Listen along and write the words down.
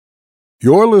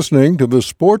You're listening to the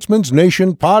Sportsman's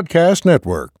Nation Podcast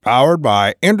Network, powered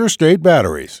by Interstate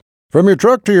Batteries. From your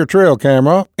truck to your trail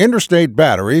camera, Interstate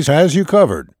Batteries has you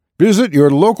covered. Visit your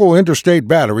local Interstate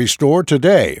Battery store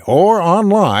today or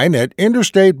online at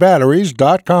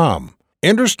interstatebatteries.com.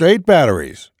 Interstate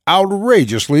Batteries,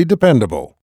 outrageously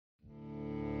dependable.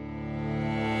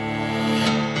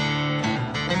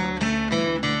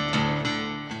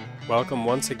 Welcome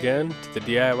once again to the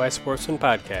DIY Sportsman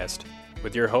Podcast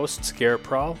with your hosts Garrett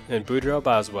Prawl and Boudreaux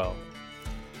Boswell.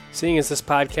 Seeing as this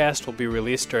podcast will be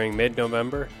released during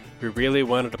mid-November, we really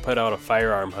wanted to put out a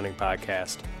firearm hunting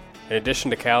podcast. In addition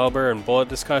to caliber and bullet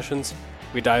discussions,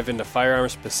 we dive into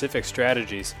firearm-specific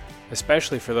strategies,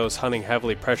 especially for those hunting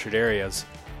heavily pressured areas,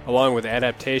 along with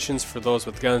adaptations for those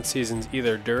with gun seasons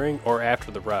either during or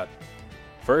after the rut.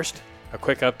 First, a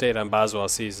quick update on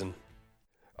Boswell's season.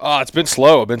 It's been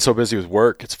slow. I've been so busy with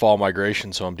work. It's fall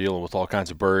migration, so I'm dealing with all kinds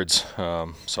of birds.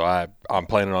 So I'm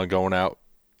planning on going out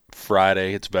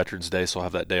Friday. It's Veterans Day, so I'll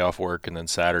have that day off work, and then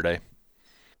Saturday.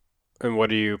 And what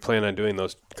do you plan on doing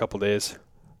those couple days?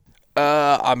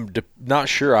 I'm not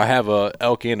sure. I have a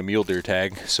elk and a mule deer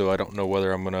tag, so I don't know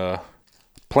whether I'm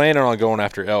planning on going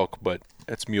after elk, but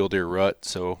it's mule deer rut,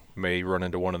 so may run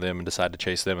into one of them and decide to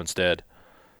chase them instead.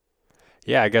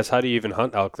 Yeah, I guess how do you even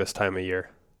hunt elk this time of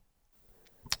year?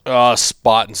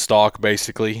 Spot and stalk,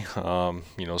 basically. Spot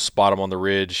them on the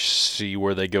ridge, see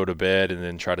where they go to bed, and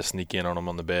then try to sneak in on them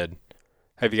on the bed.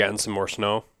 Have you gotten some more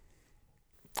snow?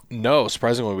 No,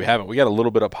 surprisingly we haven't. We got a little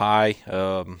bit up high,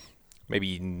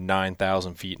 maybe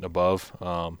 9,000 feet and above.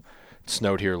 It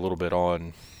snowed here a little bit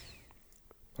on,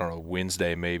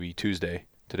 Wednesday, maybe Tuesday.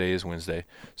 Today is Wednesday.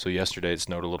 So yesterday it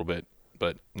snowed a little bit,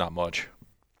 but not much.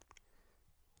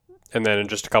 And then in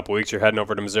just a couple weeks you're heading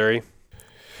over to Missouri?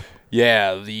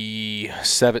 Yeah, the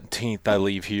 17th I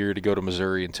leave here to go to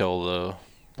Missouri until the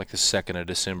 2nd of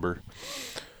December.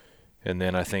 And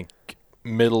then I think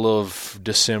middle of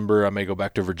December I may go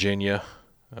back to Virginia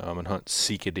and hunt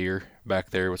Sika deer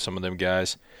back there with some of them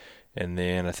guys. And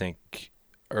then I think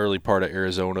early part of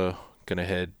Arizona, going to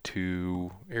head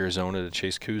to Arizona to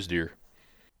chase Coues deer.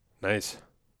 Nice.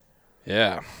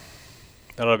 Yeah.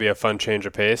 That'll be a fun change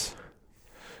of pace.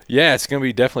 Yeah, it's going to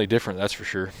be definitely different, that's for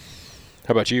sure.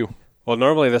 How about you? Well,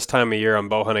 normally this time of year I'm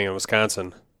bow hunting in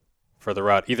Wisconsin for the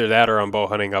rut. Either that or I'm bow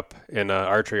hunting up in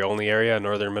archery-only area in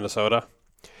northern Minnesota.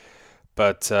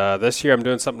 But this year I'm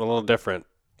doing something a little different.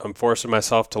 I'm forcing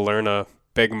myself to learn a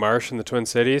big marsh in the Twin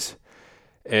Cities.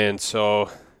 And so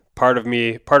part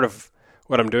of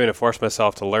what I'm doing to force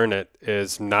myself to learn it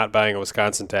is not buying a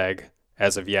Wisconsin tag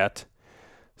as of yet.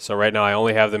 So right now I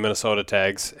only have the Minnesota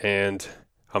tags, and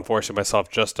I'm forcing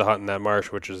myself just to hunt in that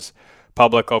marsh, which is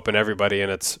public, open, everybody,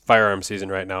 and it's firearm season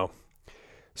right now.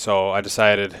 So I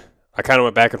decided, I kind of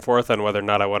went back and forth on whether or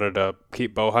not I wanted to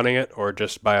keep bow hunting it or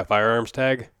just buy a firearms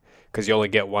tag, because you only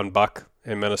get $1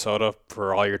 in Minnesota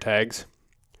for all your tags.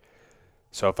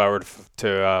 So if I were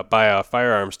to buy a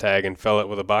firearms tag and fill it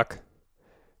with $1,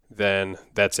 then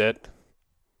that's it.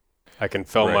 I can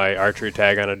fill my archery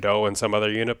tag on a doe in some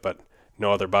other unit, but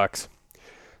no other bucks.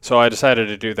 So I decided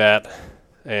to do that,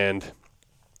 and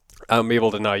I'm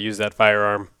able to now use that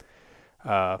firearm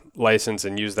license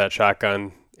and use that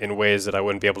shotgun in ways that I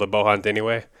wouldn't be able to bow hunt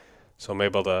anyway. So I'm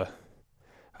able to,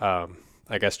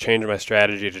 change my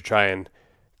strategy to try and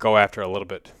go after a little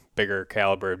bit bigger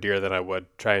caliber of deer than I would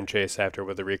try and chase after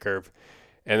with the recurve.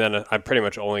 And then I'm pretty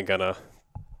much only going to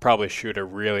probably shoot a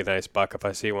really nice buck if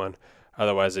I see one.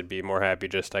 Otherwise, I'd be more happy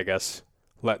just,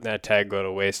 letting that tag go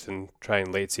to waste and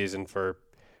trying late season for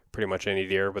pretty much any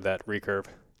deer with that recurve.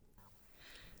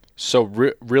 So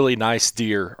really nice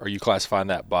deer, are you classifying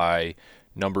that by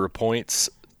number of points,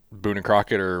 Boone and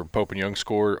Crockett or Pope and Young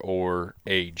score, or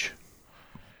age?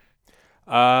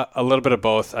 A little bit of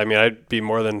both. I mean, I'd be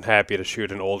more than happy to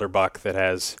shoot an older buck that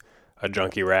has a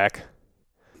junky rack.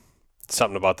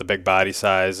 Something about the big body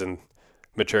size and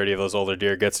maturity of those older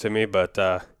deer gets to me, but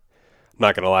I'm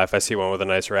not going to lie, if I see one with a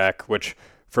nice rack, which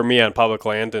for me on public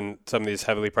land in some of these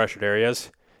heavily pressured areas,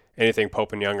 anything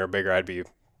Pope and Young or bigger I'd be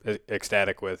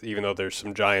ecstatic with, even though there's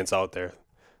some giants out there.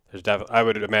 I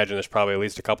would imagine there's probably at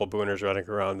least a couple booners running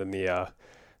around in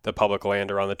the public land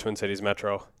around the Twin Cities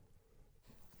metro.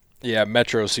 Yeah,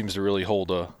 metro seems to really hold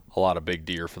a lot of big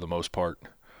deer for the most part.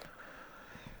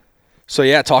 So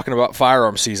yeah, talking about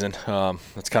firearm season,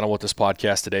 that's kind of what this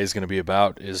podcast today is going to be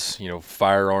about, is,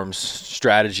 firearms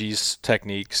strategies,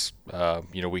 techniques.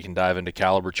 We can dive into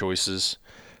caliber choices,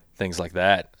 things like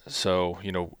that. So,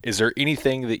 is there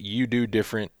anything that you do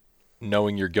different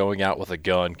knowing you're going out with a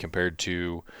gun compared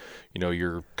to,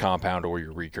 your compound or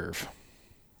your recurve?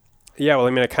 Yeah, well,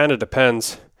 it kind of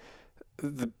depends.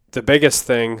 The biggest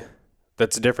thing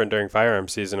that's different during firearm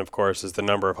season, of course, is the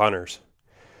number of hunters.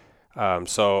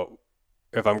 So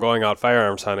if I'm going out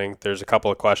firearms hunting, there's a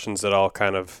couple of questions that I'll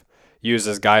kind of use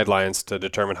as guidelines to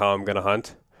determine how I'm going to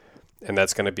hunt. And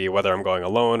that's going to be whether I'm going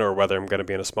alone or whether I'm going to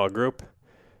be in a small group.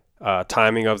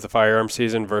 Timing of the firearm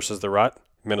season versus the rut.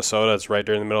 Minnesota, it's right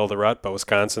during the middle of the rut, but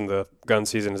Wisconsin, the gun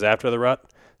season is after the rut.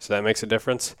 So that makes a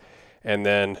difference. And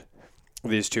then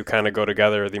these two kind of go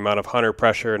together, the amount of hunter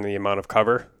pressure and the amount of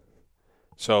cover.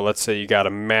 So let's say you got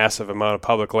a massive amount of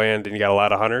public land and you got a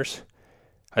lot of hunters.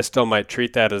 I still might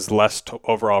treat that as less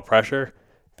overall pressure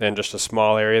than just a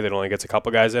small area that only gets a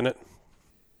couple guys in it.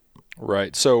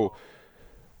 Right. So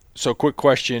quick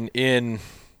question. In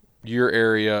your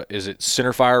area, is it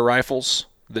centerfire rifles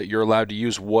that you're allowed to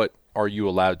use? What are you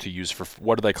allowed to use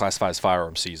what do they classify as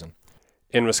firearm season?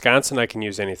 In Wisconsin, I can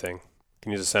use anything. I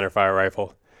can use a centerfire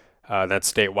rifle.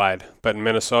 That's statewide. But in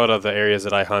Minnesota, the areas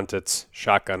that I hunt, it's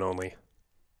shotgun only.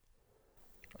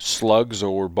 Slugs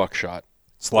or buckshot?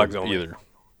 Slugs only. Either.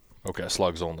 Okay,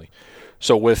 slugs only.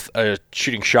 So with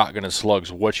shooting shotgun and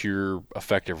slugs, what's your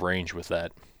effective range with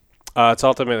that? It's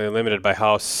ultimately limited by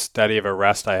how steady of a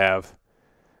rest I have.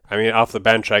 I mean, off the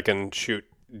bench, I can shoot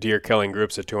deer killing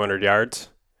groups at 200 yards.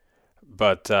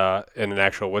 But in an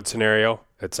actual wood scenario,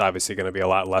 it's obviously going to be a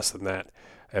lot less than that.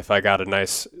 If I got a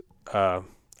nice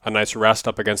rest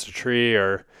up against a tree,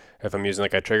 or if I'm using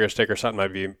like a trigger stick or something,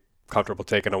 I'd be comfortable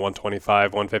taking a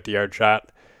 125, 150 yard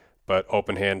shot. But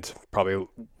open hand, probably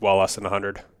well less than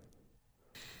 100.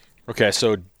 Okay,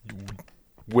 so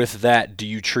with that, do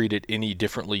you treat it any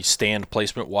differently stand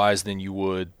placement wise than you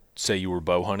would say you were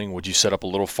bow hunting? Would you set up a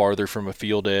little farther from a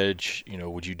field edge?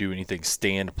 Would you do anything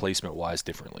stand placement wise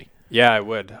differently? Yeah, I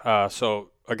would.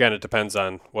 So again, it depends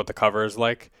on what the cover is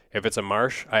like. If it's a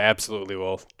marsh, I absolutely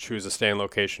will choose a stand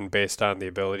location based on the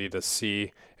ability to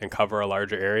see and cover a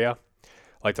larger area.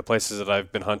 Like the places that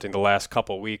I've been hunting the last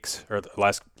couple weeks, or the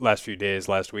last few days,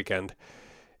 last weekend,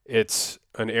 it's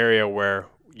an area where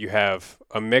you have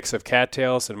a mix of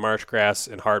cattails and marsh grass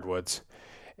and hardwoods.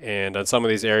 And on some of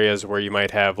these areas where you might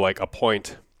have like a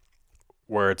point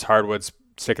where it's hardwoods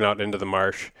sticking out into the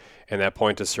marsh, and that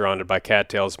point is surrounded by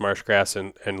cattails, marsh grass,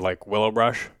 and like willow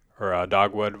brush or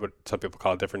dogwood, what some people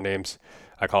call it different names.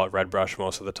 I call it red brush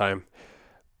most of the time.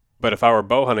 But if I were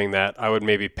bow hunting that, I would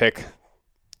maybe pick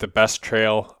the best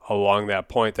trail along that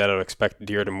point that I would expect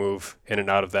deer to move in and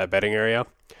out of that bedding area.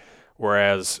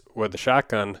 Whereas with the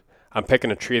shotgun, I'm picking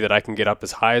a tree that I can get up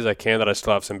as high as I can, that I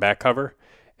still have some back cover,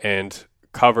 and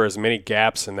cover as many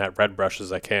gaps in that red brush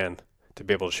as I can to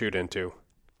be able to shoot into.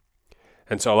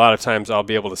 And so a lot of times I'll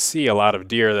be able to see a lot of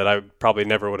deer that I probably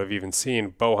never would have even seen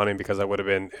bow hunting because I would have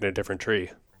been in a different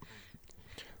tree.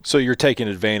 So you're taking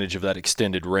advantage of that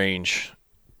extended range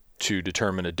to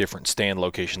determine a different stand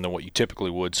location than what you typically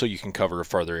would, so you can cover a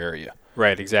farther area.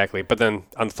 Right, exactly. But then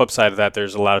on the flip side of that,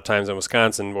 there's a lot of times in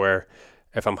Wisconsin where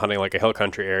if I'm hunting like a hill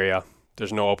country area,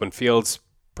 there's no open fields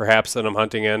perhaps that I'm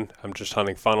hunting in. I'm just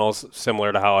hunting funnels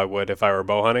similar to how I would if I were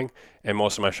bow hunting, and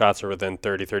most of my shots are within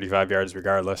 30, 35 yards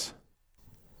regardless.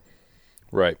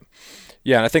 Right.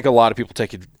 Yeah, and I think a lot of people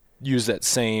use that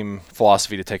same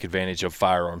philosophy to take advantage of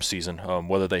firearm season,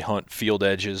 whether they hunt field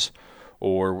edges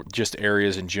or just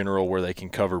areas in general where they can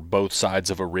cover both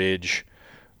sides of a ridge,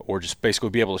 or just basically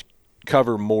be able to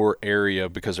cover more area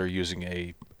because they're using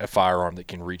a firearm that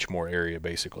can reach more area,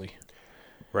 basically.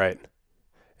 Right.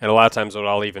 And a lot of times what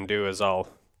I'll even do is I'll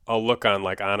look on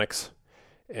like Onyx,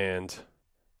 and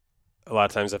a lot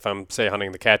of times if I'm, say,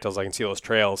 hunting the cattails, I can see those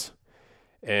trails,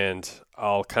 and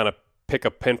I'll kind of pick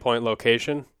a pinpoint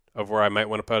location of where I might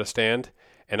want to put a stand,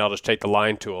 and I'll just take the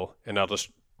line tool, and I'll just,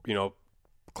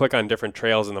 click on different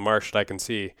trails in the marsh that I can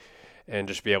see, and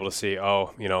just be able to see,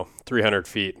 300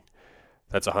 feet,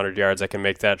 that's 100 yards. I can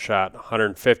make that shot.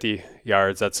 150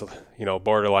 yards, that's,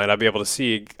 borderline. I'll be able to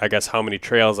see, I guess, how many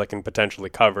trails I can potentially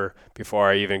cover before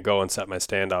I even go and set my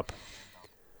stand up.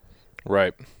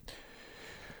 Right.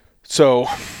 So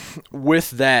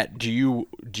with that, do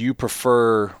you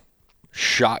prefer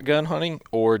shotgun hunting,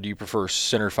 or do you prefer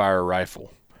centerfire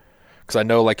rifle? Because I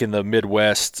know, like in the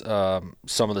Midwest,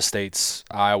 some of the states,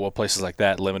 Iowa, places like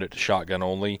that, limit it to shotgun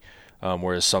only,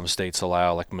 whereas some states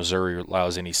allow, like Missouri,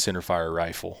 allows any centerfire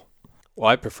rifle. Well,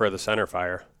 I prefer the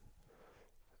centerfire.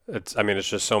 It's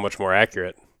just so much more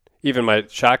accurate. Even my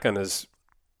shotgun is,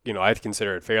 I'd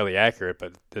consider it fairly accurate,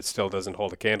 but it still doesn't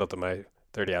hold a candle to my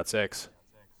 30-06.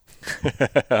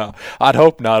 I'd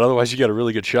hope not. Otherwise, you got a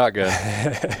really good shotgun.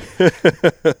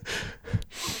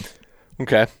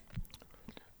 Okay.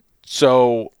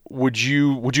 So would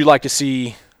you like to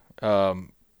see,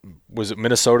 was it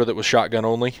Minnesota that was shotgun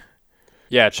only?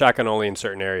 Yeah, it's shotgun only in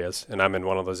certain areas, and I'm in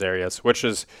one of those areas, which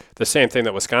is the same thing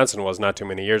that Wisconsin was not too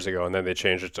many years ago, and then they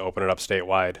changed it to open it up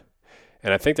statewide.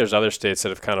 And I think there's other states that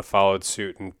have kind of followed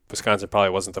suit, and Wisconsin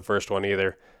probably wasn't the first one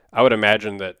either. I would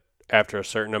imagine that after a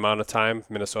certain amount of time,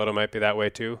 Minnesota might be that way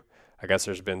too. I guess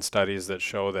there's been studies that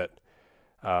show that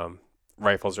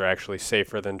rifles are actually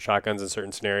safer than shotguns in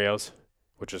certain scenarios,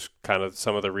 which is kind of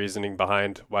some of the reasoning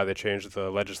behind why they changed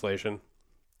the legislation.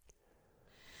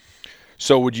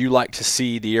 So would you like to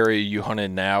see the area you hunt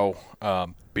in now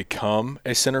become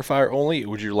a centerfire only, or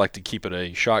would you like to keep it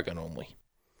a shotgun only?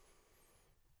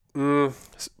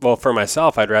 Well, for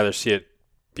myself, I'd rather see it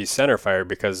be centerfire,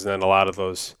 because then a lot of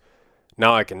those,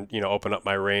 now I can, open up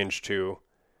my range to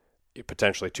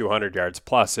potentially 200 yards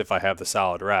plus if I have the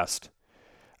solid rest.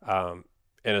 And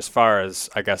as far as,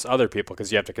 I guess, other people,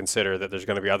 because you have to consider that there's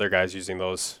going to be other guys using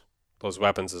those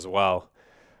weapons as well.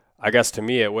 I guess to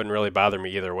me, it wouldn't really bother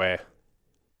me either way.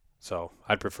 So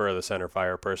I'd prefer the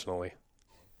centerfire personally.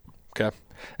 Okay.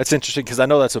 That's interesting, because I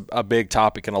know that's a big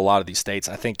topic in a lot of these states.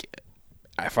 I think,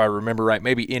 if I remember right,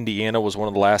 maybe Indiana was one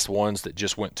of the last ones that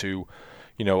just went to,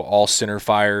 all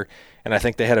centerfire. And I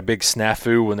think they had a big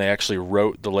snafu when they actually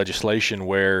wrote the legislation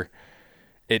where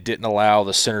it didn't allow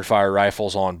the centerfire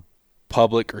rifles on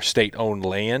public or state-owned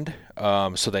land.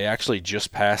 So they actually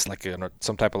just passed like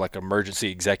some type of like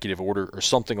emergency executive order or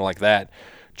something like that,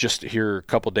 just here a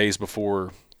couple days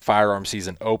before firearm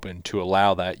season opened, to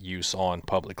allow that use on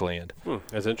public land.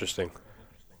 That's interesting.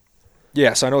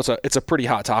 Yeah, so I know it's a pretty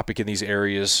hot topic in these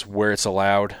areas where it's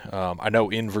allowed. I know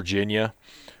in Virginia,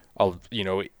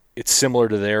 it's similar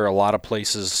to there. A lot of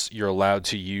places you're allowed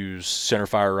to use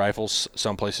centerfire rifles.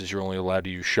 Some places you're only allowed to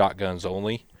use shotguns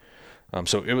only.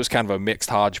 So it was kind of a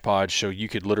mixed hodgepodge. So you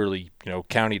could literally,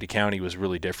 county to county was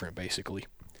really different, basically.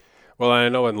 Well, I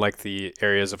know in like the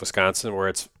areas of Wisconsin where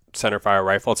it's centerfire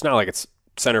rifle, it's not like it's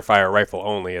centerfire rifle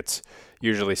only. It's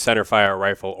usually centerfire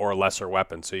rifle or lesser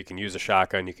weapon. So you can use a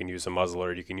shotgun, you can use a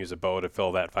muzzleloader, you can use a bow to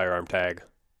fill that firearm tag.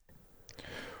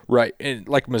 Right. And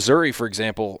like Missouri, for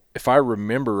example, if I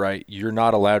remember right, you're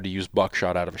not allowed to use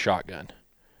buckshot out of a shotgun.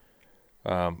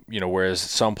 Whereas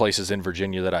some places in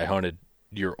Virginia that I hunted,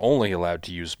 you're only allowed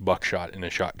to use buckshot in a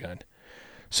shotgun.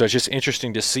 So it's just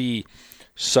interesting to see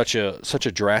such a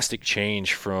drastic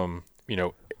change from,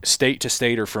 state to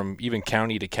state or from even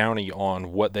county to county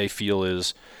on what they feel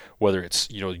is, whether it's,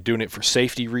 doing it for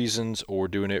safety reasons or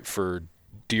doing it for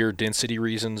deer density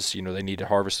reasons. They need to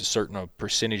harvest a certain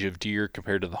percentage of deer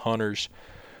compared to the hunters.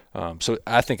 So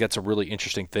I think that's a really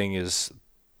interesting thing, is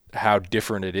how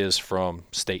different it is from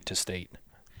state to state.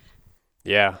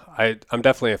 Yeah, I'm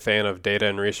definitely a fan of data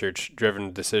and research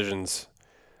driven decisions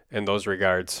in those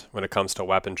regards when it comes to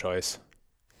weapon choice.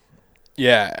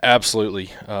 Yeah,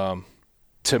 absolutely.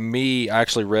 To me, I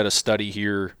actually read a study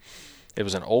here. It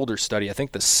was an older study. I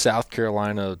think the South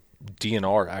Carolina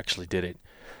DNR actually did it.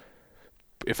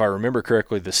 If I remember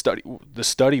correctly, the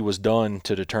study was done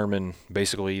to determine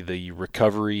basically the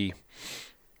recovery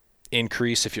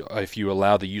increase if you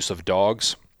allow the use of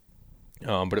dogs.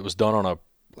 But it was done on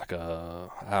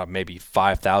a maybe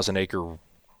 5,000 acre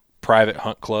private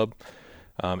hunt club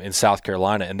in South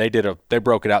Carolina, and they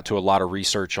broke it out to a lot of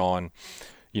research on,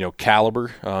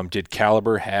 caliber. Did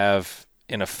caliber have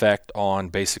an effect on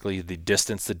basically the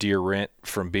distance the deer went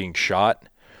from being shot,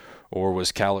 or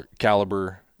was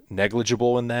caliber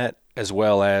negligible in that, as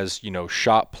well as,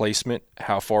 shot placement,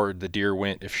 how far the deer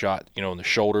went if shot, in the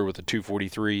shoulder with a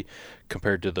 .243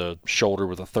 compared to the shoulder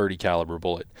with a .30 caliber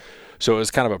bullet. So it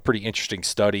was kind of a pretty interesting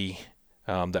study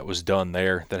that was done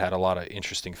there that had a lot of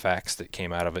interesting facts that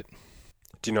came out of it.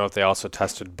 Do you know if they also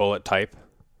tested bullet type?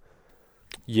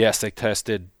 Yes,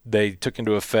 they took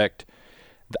into effect,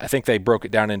 I think they broke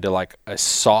it down into like a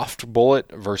soft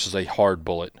bullet versus a hard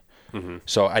bullet. Mm-hmm.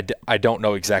 So I don't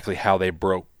know exactly how they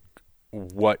broke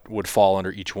what would fall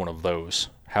under each one of those,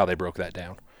 how they broke that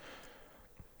down.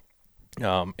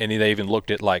 And they even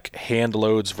looked at like hand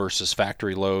loads versus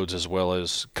factory loads, as well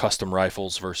as custom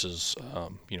rifles versus,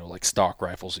 like stock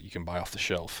rifles that you can buy off the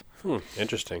shelf.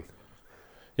 Interesting.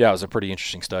 Yeah, it was a pretty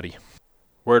interesting study.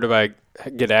 Where do I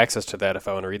get access to that if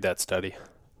I want to read that study?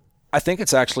 I think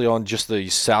it's actually on just the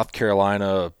South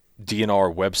Carolina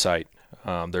DNR website.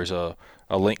 There's a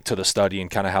link to the study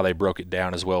and kind of how they broke it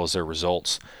down, as well as their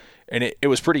results. And it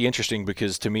was pretty interesting,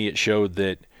 because to me it showed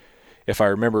that, if I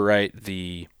remember right,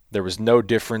 there was no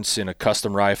difference in a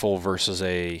custom rifle versus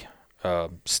a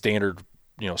standard,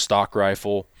 stock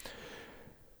rifle.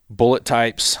 Bullet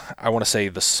types, I want to say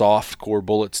the soft core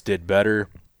bullets did better.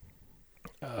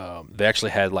 They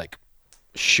actually had like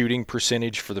shooting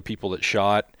percentage for the people that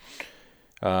shot.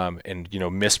 and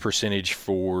miss percentage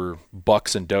for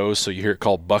bucks and does. So you hear it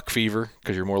called buck fever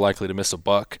because you're more likely to miss a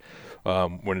buck.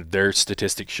 When their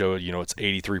statistics show, it's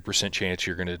 83% chance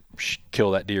you're going to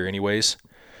kill that deer anyways,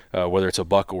 whether it's a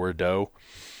buck or a doe.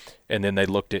 And then they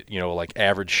looked at, like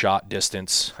average shot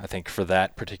distance. I think for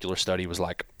that particular study was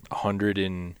like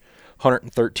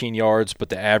 113 yards, but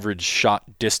the average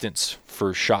shot distance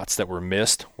for shots that were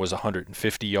missed was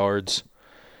 150 yards.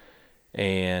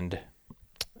 And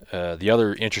the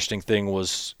other interesting thing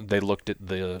was they looked at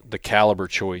the caliber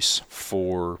choice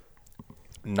for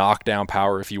knockdown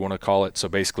power, if you want to call it. So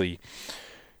basically,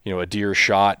 a deer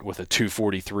shot with a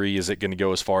 243, is it going to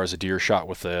go as far as a deer shot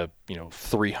with a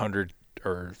 300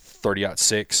 or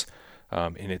 30-06?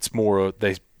 And it's more,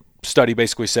 they study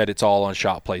basically said it's all on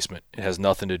shot placement. It has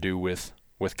nothing to do with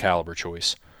caliber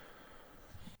choice.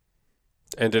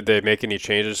 And did they make any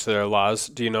changes to their laws,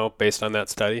 do you know, based on that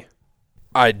study?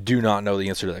 I do not know the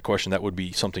answer to that question. That would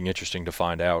be something interesting to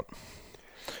find out.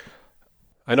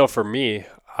 I know for me,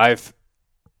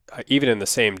 even in the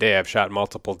same day, I've shot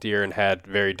multiple deer and had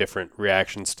very different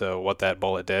reactions to what that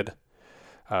bullet did.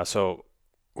 So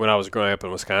when I was growing up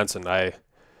in Wisconsin, I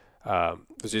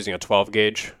was using a 12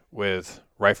 gauge with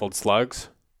rifled slugs,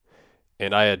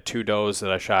 and I had 2 does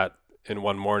that I shot in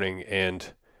one morning,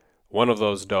 and one of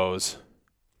those does,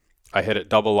 I hit it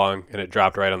double lung and it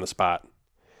dropped right on the spot.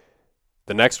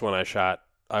 The next one I shot,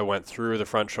 I went through the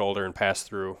front shoulder and passed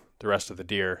through the rest of the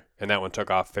deer, and that one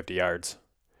took off 50 yards.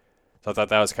 So I thought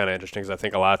that was kind of interesting because I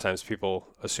think a lot of times people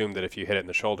assume that if you hit it in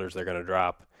the shoulders, they're going to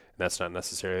drop, and that's not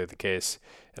necessarily the case.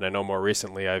 And I know more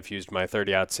recently I've used my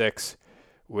 30-06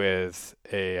 with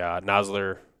a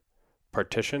Nosler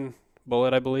partition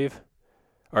bullet, I believe.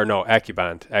 Or no,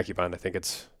 AccuBond. AccuBond, I think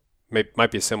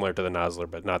might be similar to the Nosler,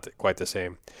 but not quite the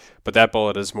same. But that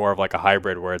bullet is more of like a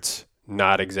hybrid where it's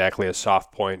not exactly a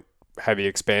soft point, heavy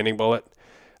expanding bullet.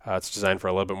 It's designed for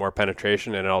a little bit more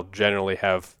penetration, and it'll generally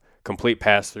have complete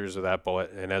pass-throughs of that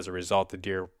bullet, and as a result, the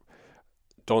deer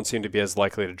don't seem to be as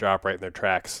likely to drop right in their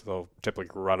tracks. They'll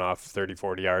typically run off 30,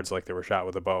 40 yards like they were shot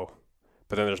with a bow.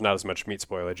 But then there's not as much meat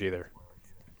spoilage either.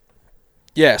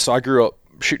 Yeah, so I grew up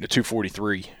shooting a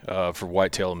 243 for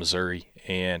whitetail in Missouri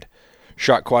and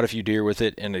shot quite a few deer with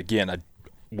it. And again,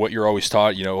 what you're always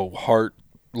taught, heart,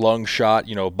 lung shot,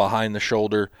 behind the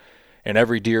shoulder. And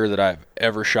every deer that I've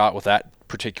ever shot with that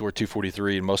particular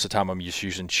 243, and most of the time I'm just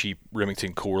using cheap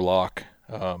Remington Core-Lock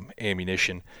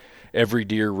ammunition, every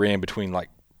deer ran between like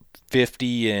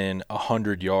 50 and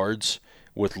 100 yards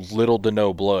with little to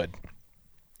no blood.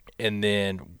 And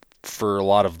then for a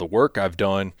lot of the work I've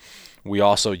done, we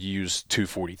also use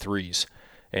 243s.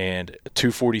 And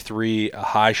 243, a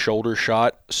high shoulder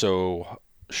shot, so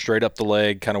straight up the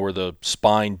leg, kind of where the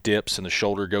spine dips and the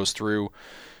shoulder goes through.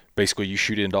 Basically, you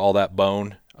shoot into all that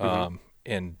bone,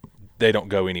 and they don't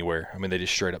go anywhere. I mean, they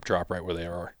just straight up drop right where they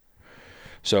are.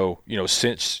 So,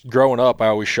 since growing up, I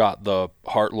always shot the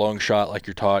heart-lung shot like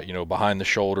you're taught, behind the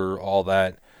shoulder, all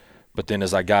that. But then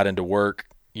as I got into work,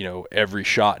 every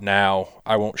shot now,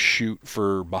 I won't shoot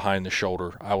for behind the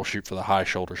shoulder. I will shoot for the high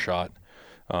shoulder shot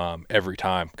every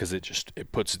time because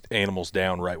it puts animals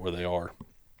down right where they are.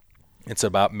 It's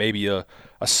about maybe a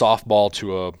softball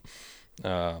to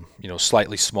a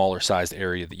slightly smaller sized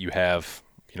area that you have,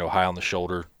 high on the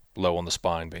shoulder, low on the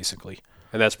spine, basically.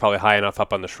 And that's probably high enough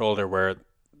up on the shoulder where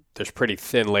there's pretty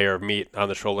thin layer of meat on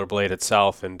the shoulder blade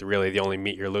itself, and really the only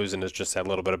meat you're losing is just that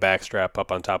little bit of backstrap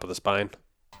up on top of the spine.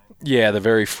 Yeah, the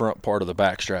very front part of the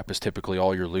backstrap is typically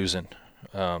all you're losing.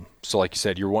 So like you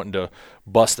said, you're wanting to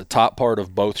bust the top part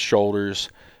of both shoulders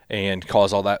and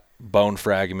cause all that bone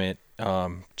fragment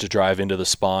to drive into the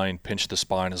spine, pinch the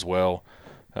spine as well.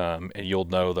 And you'll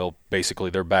know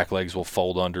their back legs will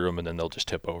fold under them and then they'll just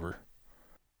tip over.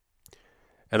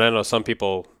 And I know some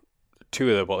people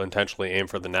too that will intentionally aim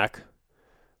for the neck,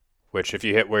 which if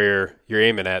you hit where you're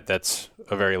aiming at, that's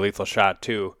a very lethal shot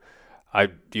too. I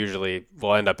usually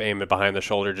will end up aiming behind the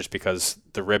shoulder just because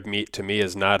the rib meat to me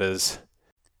is not as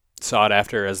sought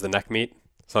after as the neck meat.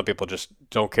 Some people just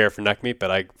don't care for neck meat, but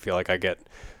I feel like I get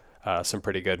some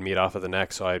pretty good meat off of the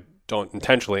neck, so I don't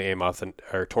intentionally aim off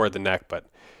or toward the neck. But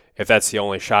if that's the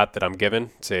only shot that I'm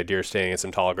given, say a deer standing in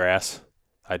some tall grass,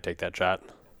 I'd take that shot.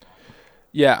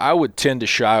 Yeah, I would tend to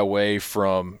shy away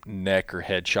from neck or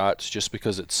head shots just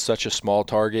because it's such a small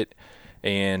target,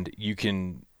 and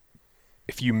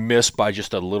if you miss by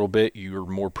just a little bit, you're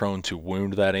more prone to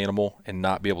wound that animal and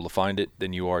not be able to find it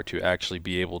than you are to actually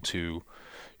be able to,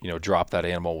 drop that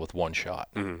animal with one shot.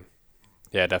 Mm-hmm.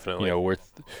 Yeah, definitely.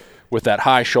 With that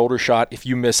high shoulder shot, if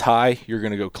you miss high, you're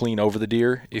going to go clean over the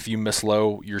deer. If you miss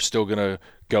low, you're still going to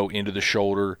go into the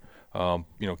shoulder,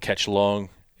 catch lung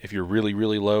If you're really,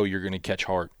 really low, you're going to catch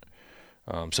heart.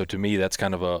 So to me, that's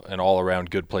kind of an all-around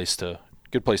good place to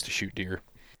shoot deer.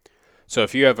 So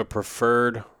if you have a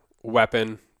preferred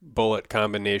weapon bullet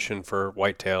combination for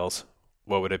whitetails,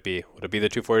 what would it be? Would it be the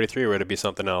 243 or would it be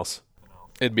something else?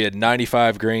 It'd be a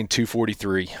 95 grain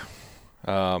 243.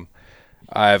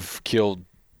 I've killed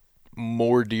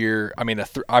more deer. I mean,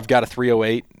 I've got a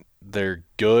 308. They're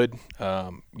good.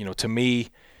 To me,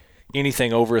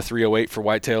 anything over a 308 for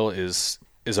whitetail is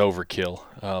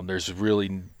overkill. There's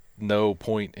really no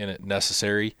point in it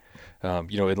necessary.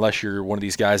 Unless you're one of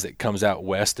these guys that comes out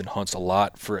west and hunts a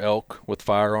lot for elk with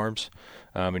firearms,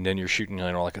 and then you're shooting,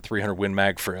 like a 300 Win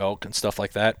Mag for elk and stuff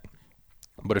like that.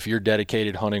 But if you're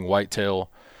dedicated hunting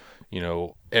whitetail,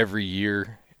 every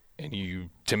year, and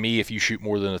to me, if you shoot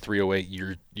more than a 308,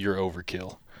 you're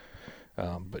overkill.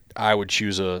 But I would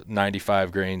choose a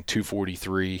 95 grain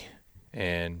 243,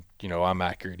 and I'm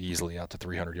accurate easily out to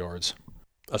 300 yards.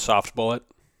 A soft bullet?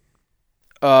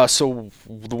 So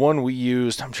the one we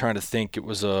used, I'm trying to think, it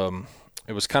was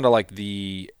kind of like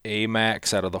the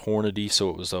AMAX out of the Hornady, so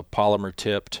it was a polymer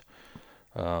tipped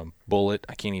bullet.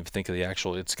 I can't even think of the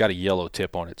actual. It's got a yellow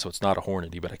tip on it, so it's not a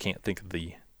Hornady, but I can't think of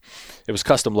it was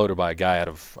custom loaded by a guy out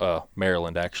of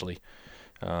Maryland, actually.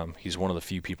 He's one of the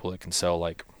few people that can sell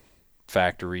like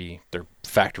factory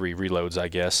reloads, I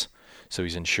guess. So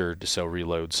he's insured to sell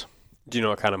reloads. Do you know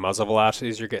what kind of muzzle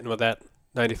velocities you're getting with that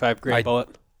 95 grain bullet?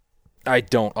 I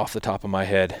don't off the top of my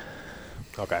head.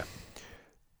 Okay.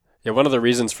 Yeah, one of the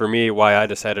reasons for me why I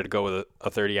decided to go with a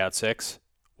 30-06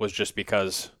 was just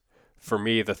because for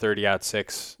me the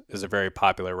 30-06 is a very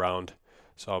popular round.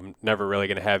 So I'm never really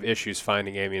going to have issues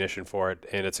finding ammunition for it.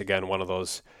 And it's, again, one of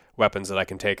those weapons that I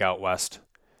can take out west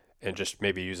and just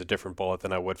maybe use a different bullet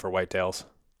than I would for whitetails.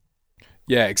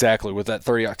 Yeah, exactly. With that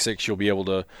 30-06, you'll be able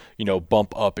to,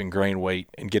 bump up in grain weight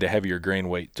and get a heavier grain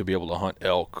weight to be able to hunt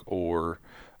elk or,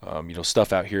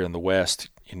 stuff out here in the west,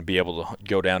 and be able to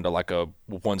go down to like a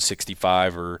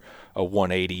 165 or a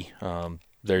 180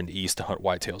 there in the east to hunt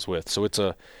whitetails with. So it's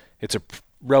a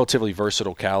relatively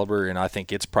versatile caliber, and I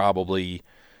think it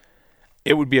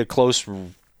would be a close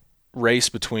race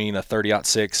between a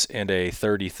 30-06 and a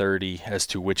 30-30 as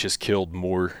to which has killed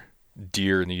more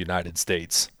deer in the United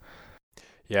States.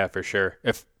 Yeah, for sure.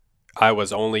 If I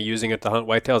was only using it to hunt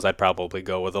whitetails, I'd probably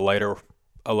go with a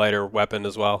lighter weapon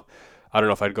as well. I don't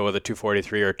know if I'd go with a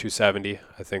 243 or 270.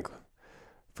 I think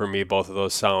for me, both of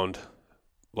those sound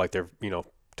like they're,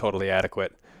 totally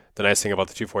adequate. The nice thing about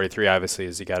the 243, obviously,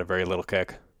 is you got a very little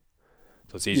kick.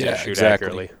 So it's easy to shoot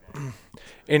accurately.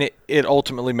 And it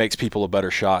ultimately makes people a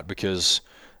better shot because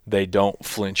they don't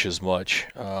flinch as much.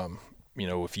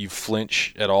 If you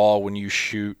flinch at all when you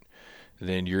shoot,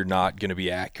 then you're not going to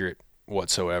be accurate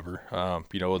whatsoever.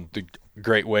 The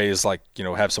great way is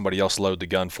have somebody else load the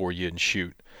gun for you and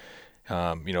shoot.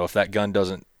 If that gun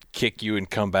doesn't kick you and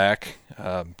come back,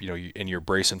 and you're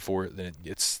bracing for it, then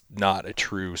it's not a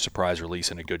true surprise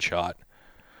release and a good shot.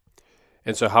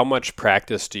 And so how much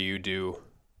practice do you do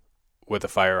with a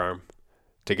firearm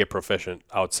to get proficient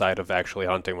outside of actually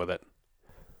hunting with it?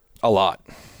 A lot.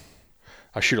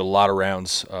 I shoot a lot of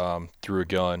rounds through a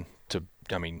gun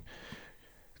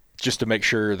just to make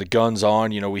sure the gun's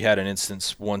on. We had an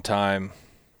instance one time,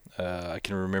 I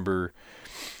can remember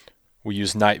we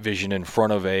used night vision in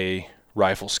front of a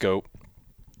rifle scope,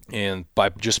 and by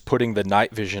just putting the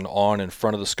night vision on in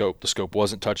front of the scope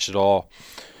wasn't touched at all.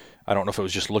 I don't know if it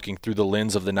was just looking through the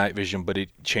lens of the night vision, but it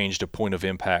changed a point of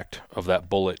impact of that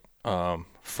bullet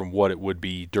from what it would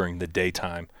be during the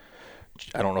daytime.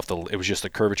 I don't know if it was just the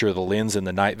curvature of the lens in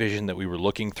the night vision that we were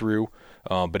looking through,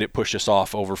 but it pushed us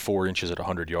off over 4 inches at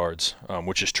 100 yards,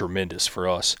 which is tremendous for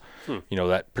us.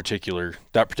 That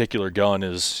particular gun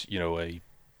is, a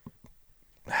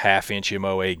half-inch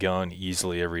MOA gun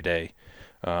easily every day.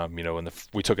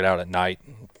 We took it out at night,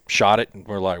 shot it, and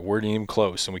we're like, we're not even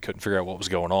close, and we couldn't figure out what was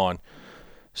going on.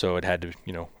 So it had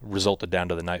to, resulted down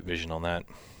to the night vision on that.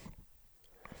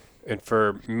 And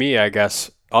for me, I guess,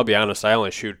 I'll be honest, I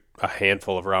only shoot a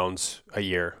handful of rounds a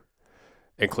year,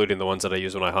 including the ones that I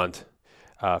use when I hunt.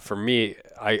 For me,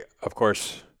 of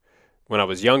course, when I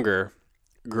was younger,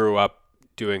 grew up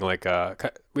doing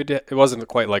it wasn't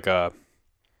quite like a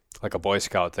Boy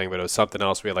Scout thing, but it was something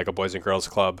else. We had like a Boys and Girls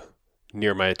Club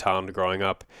near my town growing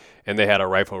up, and they had a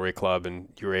riflery club, and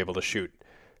you were able to shoot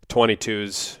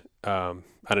 22s on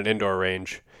an indoor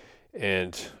range,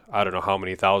 and I don't know how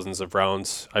many thousands of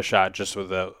rounds I shot just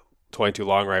with a 22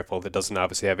 long rifle that doesn't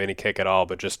obviously have any kick at all,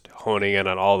 but just honing in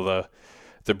on all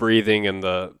the breathing and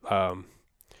the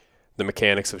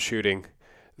mechanics of shooting,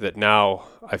 that now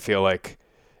I feel like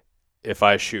if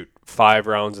I shoot 5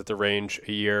 rounds at the range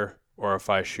a year or if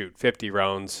I shoot 50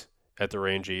 rounds at the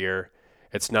range a year,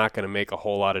 it's not going to make a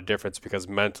whole lot of difference because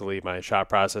mentally my shot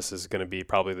process is going to be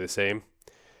probably the same.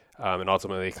 And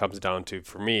ultimately it comes down to,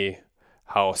 for me,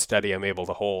 how steady I'm able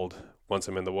to hold once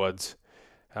I'm in the woods.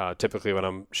 Typically when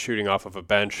I'm shooting off of a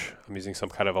bench, I'm using some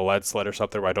kind of a lead sled or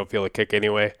something where I don't feel a kick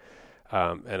anyway.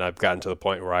 And I've gotten to the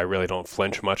point where I really don't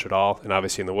flinch much at all. And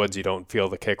obviously in the woods, you don't feel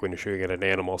the kick when you're shooting at an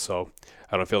animal. So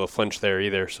I don't feel the flinch there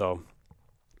either. So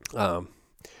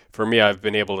for me, I've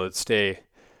been able to stay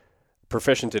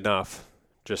proficient enough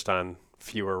just on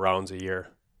fewer rounds a year.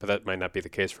 But that might not be the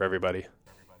case for everybody.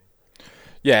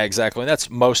 Yeah, exactly. And that's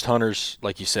most hunters,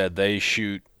 like you said, they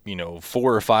shoot, 4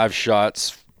 or 5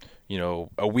 shots,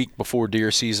 a week before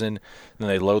deer season, then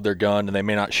they load their gun and they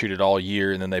may not shoot it all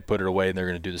year and then they put it away and they're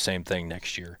going to do the same thing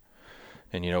next year.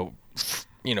 And,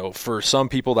 for some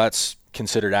people that's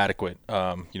considered adequate,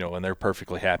 and they're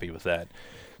perfectly happy with that.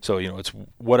 So, it's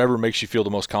whatever makes you feel the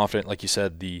most confident. Like you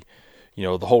said, the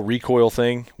whole recoil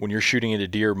thing, when you're shooting at a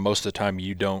deer, most of the time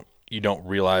you don't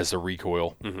realize the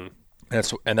recoil. Mm-hmm.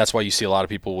 That's why you see a lot of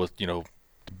people with,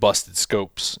 busted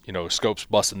scopes, scopes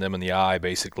busting them in the eye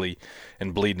basically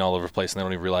and bleeding all over the place, and they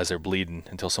don't even realize they're bleeding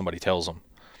until somebody tells them.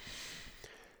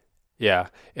 Yeah,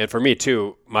 and for me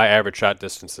too, my average shot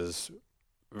distance is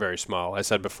very small. I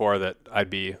said before that I'd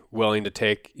be willing to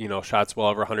take, shots well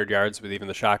over 100 yards with even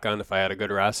the shotgun if I had a good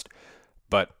rest.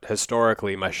 But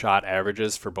historically, my shot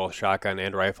averages for both shotgun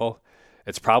and rifle,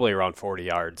 it's probably around 40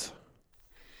 yards.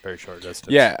 Very short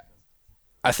distance. Yeah,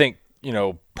 I think,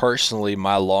 personally,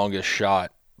 my longest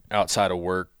shot outside of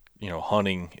work,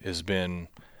 hunting has been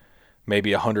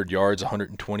maybe 100 yards,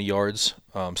 120 yards,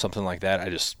 something like that. I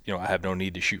just, I have no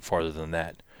need to shoot farther than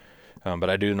that. But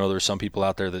I do know there's some people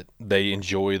out there that they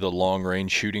enjoy the long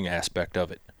range shooting aspect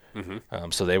of it. Mm-hmm.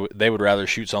 So they would rather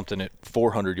shoot something at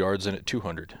 400 yards than at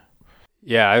 200.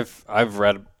 Yeah, I've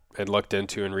read and looked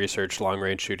into and researched long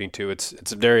range shooting too. It's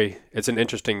an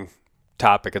interesting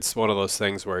topic. It's one of those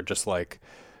things where just like,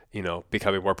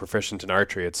 becoming more proficient in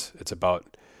archery, it's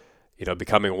about,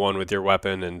 becoming one with your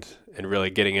weapon and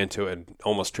really getting into it and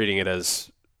almost treating it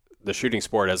as the shooting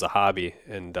sport as a hobby.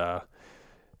 And I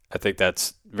think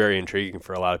that's very intriguing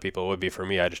for a lot of people. It would be for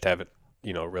me. I just haven't,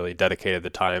 really dedicated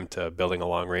the time to building a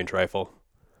long range rifle.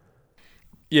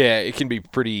 Yeah, it can be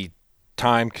pretty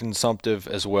time consumptive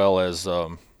as well as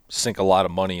sink a lot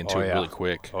of money into it really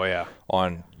quick. Oh yeah.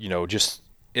 On,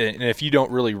 and if you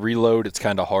don't really reload, it's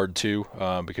kind of hard to,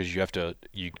 because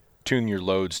you tune your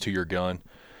loads to your gun,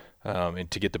 and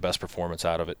to get the best performance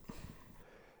out of it.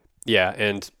 Yeah.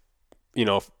 And,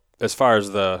 as far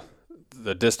as the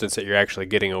distance that you're actually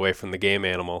getting away from the game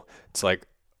animal, it's like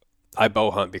I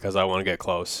bow hunt because I want to get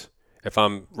close. If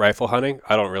I'm rifle hunting,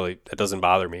 it doesn't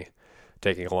bother me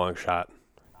taking a long shot.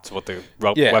 It's what the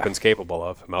weapon's capable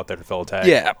of. I'm out there to fill a tag.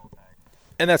 Yeah.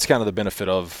 And that's kind of the benefit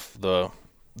of the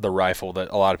rifle that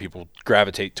a lot of people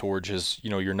gravitate towards is,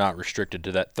 you're not restricted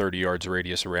to that 30 yards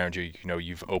radius around you.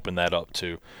 You've opened that up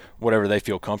to whatever they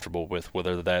feel comfortable with,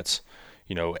 whether that's,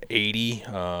 80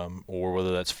 or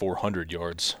whether that's 400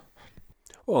 yards.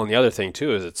 Well, and the other thing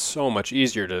too is it's so much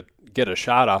easier to get a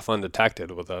shot off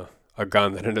undetected with a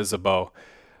gun than it is a bow.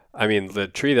 I mean, the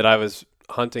tree that I was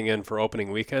hunting in for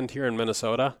opening weekend here in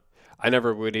Minnesota, I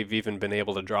never would have even been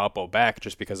able to draw a bow back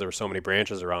just because there were so many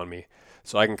branches around me.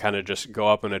 So I can kind of just go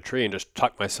up in a tree and just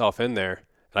tuck myself in there.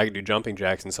 And I could do jumping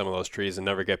jacks in some of those trees and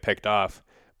never get picked off,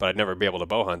 but I'd never be able to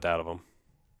bow hunt out of them.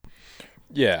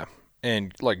 Yeah,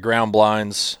 and like ground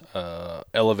blinds,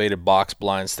 elevated box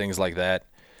blinds, things like that.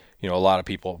 A lot of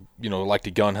people, like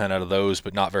to gun hunt out of those,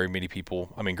 but not very many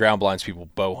people. I mean, ground blinds people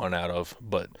bow hunt out of,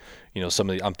 but,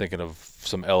 I'm thinking of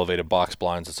some elevated box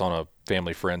blinds that's on a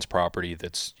family friend's property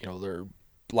that's, they're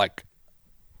like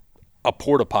a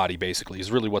porta potty basically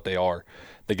is really what they are.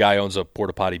 The guy owns a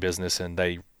porta potty business and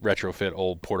they retrofit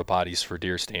old porta potties for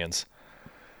deer stands.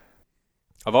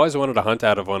 I've always wanted to hunt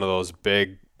out of one of those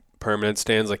big permanent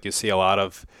stands like you see a lot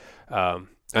of.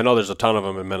 I know there's a ton of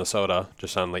them in Minnesota,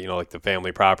 just on like the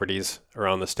family properties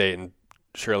around the state and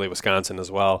surely Wisconsin as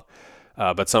well.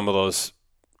 But some of those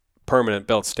permanent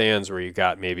built stands where you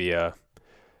got maybe a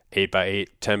 8x8,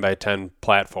 10x10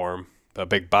 platform, a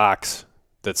big box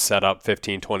that's set up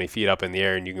 15, 20 feet up in the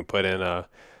air, and you can put in a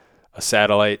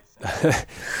satellite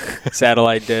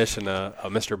dish and a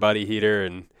Mr. Buddy heater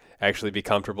and actually be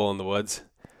comfortable in the woods.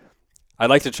 I'd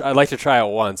like to try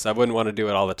it once. I wouldn't want to do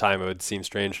it all the time. It would seem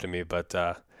strange to me, but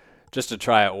just to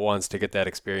try it once to get that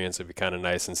experience would be kind of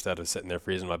nice instead of sitting there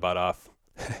freezing my butt off.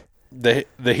 The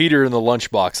heater in the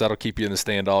lunchbox, that'll keep you in the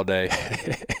stand all day.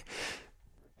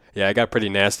 Yeah, I got pretty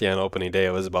nasty on opening day.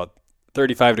 It was about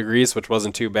 35 degrees, which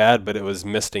wasn't too bad, but it was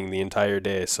misting the entire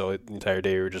day. So the entire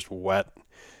day we were just wet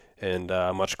and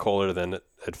much colder than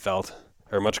it felt,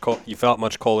 or you felt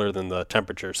much colder than the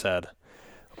temperature said.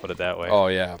 I'll put it that way. Oh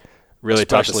yeah, really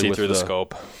tough to especially see through the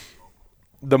scope.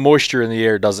 The moisture in the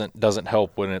air doesn't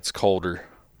help when it's colder,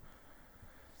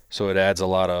 so it adds a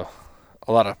lot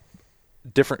of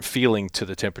different feeling to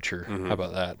the temperature. Mm-hmm. How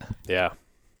about that? Yeah,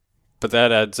 but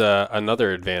that adds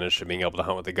another advantage to being able to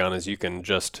hunt with a gun is you can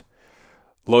just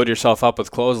load yourself up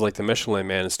with clothes like the Michelin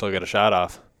Man and still get a shot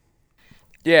off.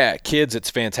 Yeah, kids, it's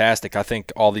fantastic. I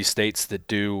think all these states that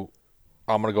do,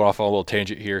 I'm going to go off on a little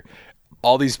tangent here.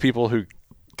 All these people who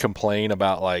complain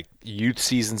about like youth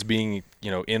seasons being,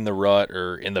 in the rut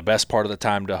or in the best part of the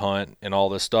time to hunt and all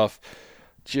this stuff,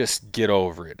 just get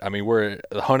over it. I mean,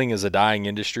 hunting is a dying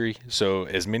industry, so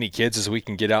as many kids as we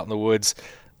can get out in the woods,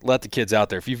 let the kids out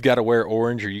there. If you've got to wear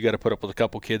orange or you got to put up with a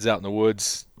couple kids out in the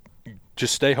woods,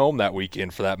 just stay home that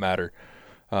weekend for that matter.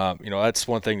 That's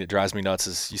one thing that drives me nuts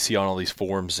is you see on all these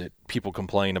forums that people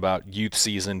complain about youth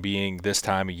season being this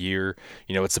time of year.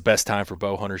 It's the best time for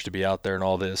bow hunters to be out there and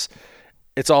all this.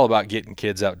 It's all about getting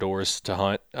kids outdoors to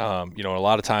hunt. A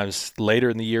lot of times later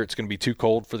in the year it's going to be too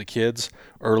cold for the kids.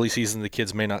 Early season the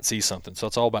kids may not see something. So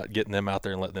it's all about getting them out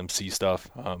there and letting them see stuff.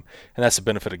 And that's the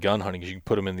benefit of gun hunting is you can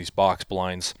put them in these box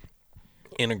blinds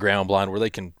in a ground blind where they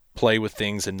can play with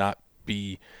things and not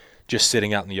be just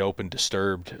sitting out in the open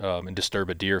disturbed and disturb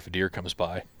a deer if a deer comes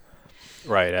by.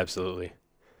 Right, absolutely.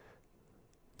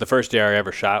 The first deer I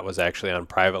ever shot was actually on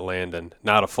private land and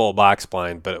not a full box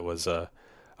blind, but it was a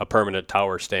permanent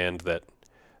tower stand that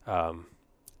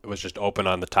it was just open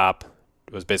on the top.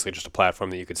 It was basically just a platform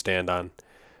that you could stand on.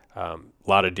 A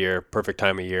lot of deer, perfect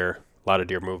time of year, a lot of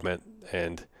deer movement,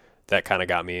 and that kind of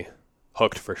got me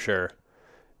hooked for sure.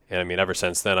 And I mean, ever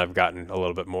since then, I've gotten a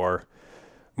little bit more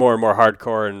and more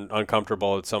hardcore and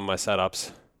uncomfortable with some of my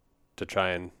setups to try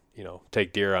and,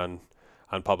 take deer on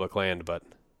public land. But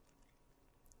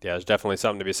yeah, there's definitely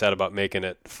something to be said about making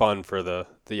it fun for the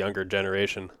younger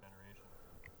generation.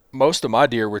 Most of my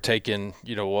deer were taken,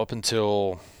 up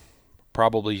until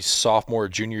probably sophomore,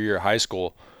 junior year of high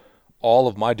school. All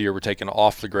of my deer were taken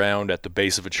off the ground at the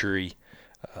base of a tree.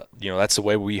 That's the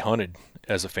way we hunted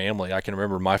as a family. I can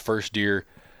remember my first deer,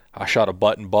 I shot a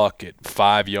button buck at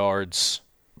 5 yards,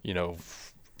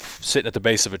 sitting at the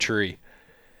base of a tree.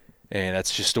 And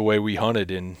that's just the way we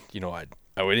hunted. And,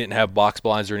 we didn't have box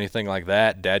blinds or anything like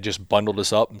that. Dad just bundled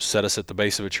us up and set us at the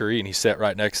base of a tree, and he sat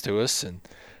right next to us. And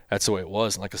that's the way it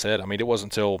was. And like I said, it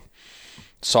wasn't until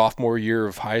sophomore year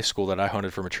of high school that I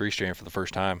hunted from a tree stand for the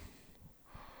first time.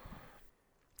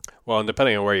 Well, and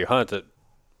depending on where you hunt,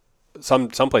 some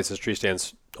places tree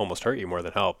stands almost hurt you more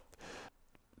than help.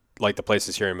 Like the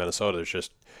places here in Minnesota,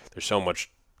 there's so much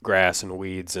grass and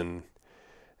weeds and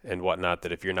whatnot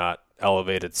that if you're not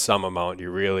elevated some amount,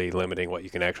 you're really limiting what you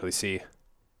can actually see.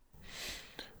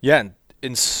 Yeah, and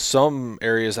in some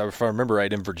areas, if I remember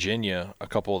right, in Virginia, a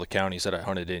couple of the counties that I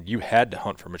hunted in, you had to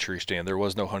hunt from a tree stand. There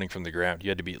was no hunting from the ground. You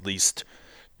had to be at least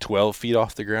 12 feet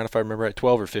off the ground, if I remember right,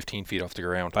 12 or 15 feet off the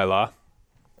ground. By law?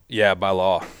 Yeah, by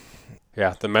law.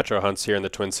 Yeah, the metro hunts here in the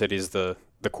Twin Cities, the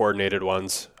coordinated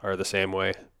ones are the same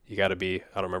way. You got to be,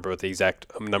 I don't remember what the exact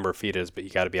number of feet is, but you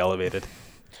got to be elevated.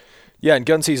 Yeah, and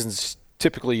gun season's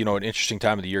typically, an interesting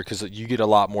time of the year because you get a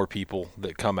lot more people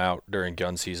that come out during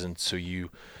gun season, so you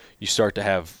start to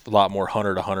have a lot more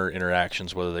hunter-to-hunter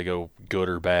interactions, whether they go good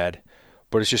or bad.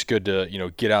 But it's just good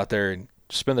to, get out there and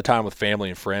spend the time with family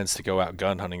and friends to go out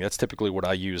gun hunting. That's typically what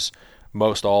I use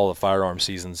most all the firearm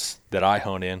seasons that I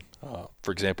hunt in.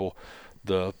 For example,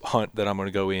 the hunt that I'm going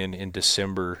to go in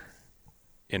December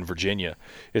in Virginia,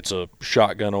 it's a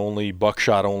shotgun-only,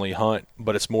 buckshot-only hunt,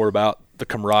 but it's more about the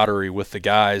camaraderie with the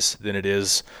guys than it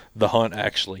is the hunt,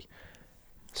 actually.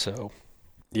 So...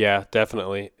 yeah,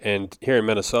 definitely. And here in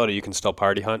Minnesota, you can still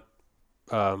party hunt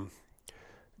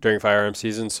during firearm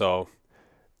season. So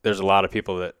there's a lot of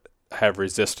people that have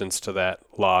resistance to that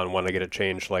law and want to get it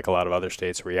changed like a lot of other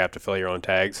states where you have to fill your own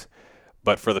tags.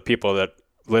 But for the people that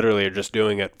literally are just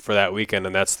doing it for that weekend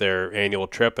and that's their annual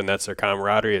trip and that's their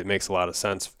camaraderie, it makes a lot of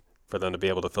sense for them to be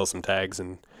able to fill some tags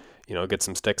and, get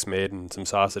some sticks made and some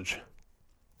sausage.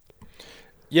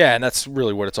 Yeah, and that's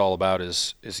really what it's all about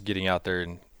is getting out there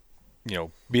and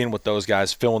being with those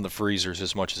guys, filling the freezers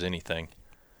as much as anything.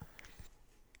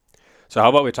 So how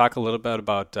about we talk a little bit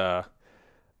about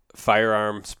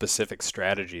firearm-specific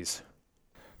strategies?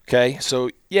 Okay, so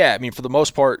yeah, for the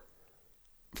most part,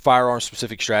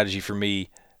 firearm-specific strategy for me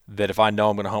that if I know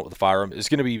I'm going to hunt with a firearm is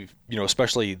going to be,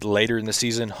 especially later in the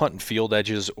season, hunting field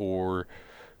edges or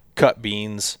cut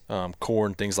beans,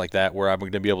 corn, things like that, where I'm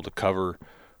going to be able to cover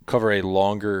a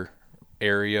longer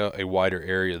area, a wider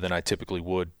area than I typically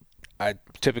would. I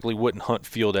typically wouldn't hunt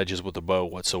field edges with a bow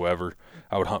whatsoever.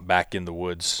 I would hunt back in the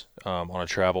woods on a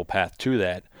travel path to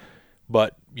that.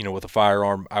 But, with a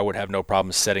firearm, I would have no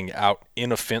problem setting out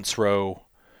in a fence row,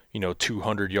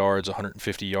 200 yards,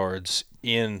 150 yards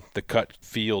in the cut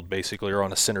field, basically, or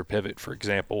on a center pivot, for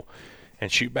example,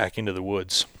 and shoot back into the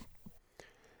woods.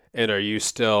 And are you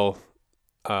still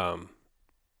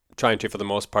trying to, for the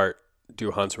most part,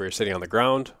 do hunts where you're sitting on the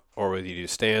ground, or whether you do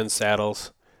stands,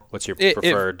 saddles? What's your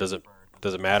preferred? Does it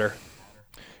matter?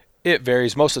 It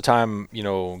varies. Most of the time,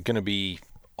 going to be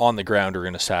on the ground or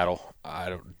in a saddle.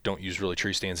 I don't use really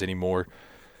tree stands anymore.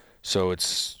 So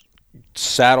it's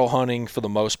saddle hunting for the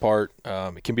most part.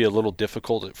 It can be a little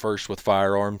difficult at first with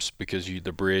firearms because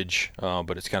the bridge,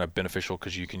 but it's kind of beneficial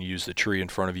because you can use the tree in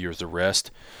front of you as a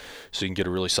rest. So you can get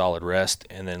a really solid rest.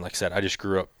 And then, like I said, I just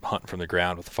grew up hunting from the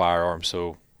ground with firearms.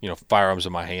 So, firearms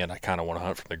in my hand, I kind of want to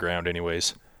hunt from the ground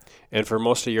anyways. And for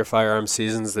most of your firearm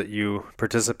seasons that you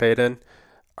participate in,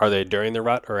 are they during the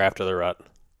rut or after the rut?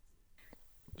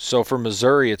 So for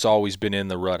Missouri, it's always been in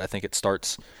the rut. I think it's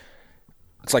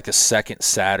like the second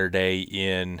Saturday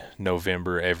in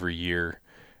November every year.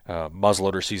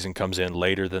 Muzzleloader season comes in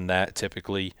later than that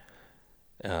typically,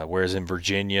 whereas in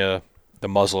Virginia, the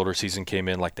muzzleloader season came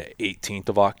in like the 18th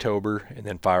of October, and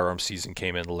then firearm season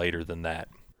came in later than that.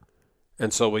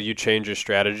 And so will you change your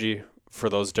strategy for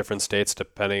those different states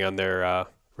depending on their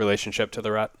relationship to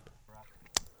the rut?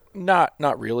 Not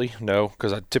really, no,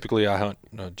 because I hunt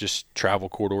just travel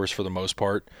corridors for the most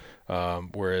part.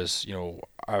 Whereas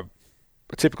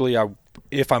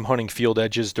if I'm hunting field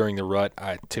edges during the rut,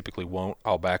 I typically won't.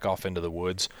 I'll back off into the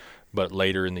woods. But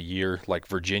later in the year, like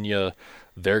Virginia,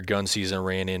 their gun season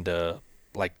ran into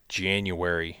like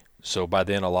January. So by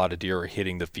then, a lot of deer are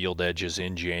hitting the field edges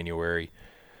in January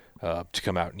to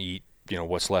come out and eat,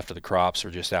 what's left of the crops,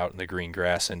 or just out in the green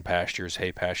grass and pastures,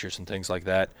 hay pastures and things like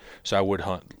that. So I would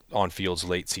hunt on fields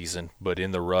late season, but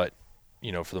in the rut,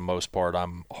 for the most part,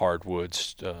 I'm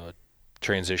hardwoods,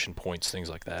 transition points, things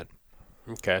like that.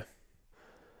 Okay.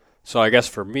 So I guess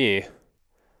for me,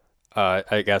 all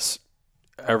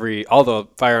the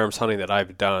firearms hunting that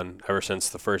I've done ever since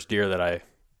the first deer that I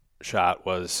shot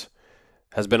has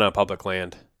been on public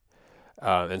land.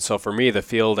 And so for me, the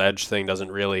field edge thing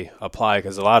doesn't really apply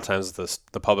because a lot of times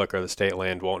the public or the state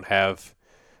land won't have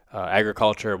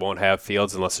agriculture, won't have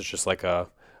fields unless it's just like an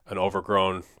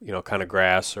overgrown, kind of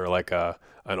grass or like an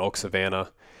oak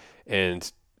savanna.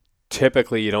 And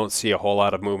typically you don't see a whole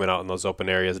lot of movement out in those open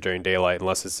areas during daylight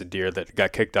unless it's a deer that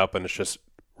got kicked up and it's just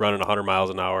running 100 miles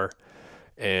an hour.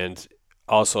 And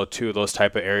also, too, those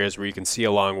type of areas where you can see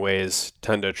a long ways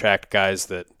tend to attract guys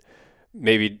that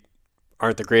maybe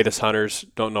aren't the greatest hunters,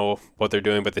 don't know what they're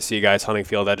doing, but they see guys hunting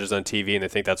field edges on TV and they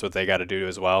think that's what they got to do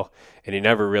as well. And you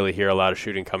never really hear a lot of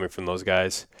shooting coming from those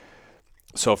guys.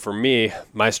 So for me,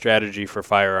 my strategy for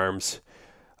firearms,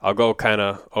 I'll go kind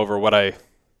of over what I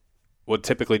would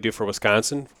typically do for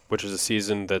Wisconsin, which is a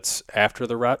season that's after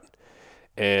the rut.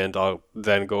 And I'll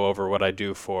then go over what I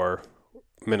do for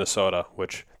Minnesota,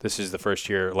 which this is the first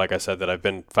year, like I said, that I've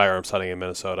been firearms hunting in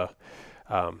Minnesota.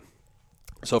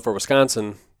 So for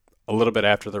Wisconsin, a little bit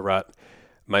after the rut,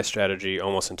 my strategy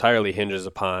almost entirely hinges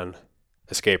upon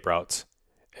escape routes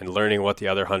and learning what the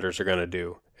other hunters are going to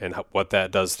do and what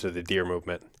that does to the deer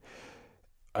movement.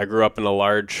 I grew up in a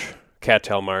large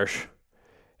cattail marsh,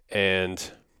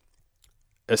 and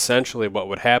essentially what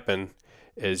would happen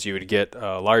is you would get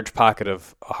a large pocket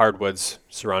of hardwoods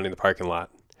surrounding the parking lot.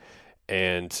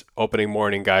 And opening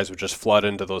morning, guys would just flood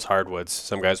into those hardwoods.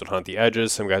 Some guys would hunt the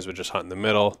edges, some guys would just hunt in the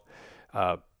middle.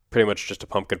 Pretty much just a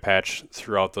pumpkin patch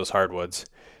throughout those hardwoods.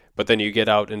 But then you get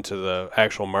out into the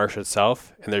actual marsh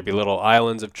itself, and there'd be little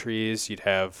islands of trees. You'd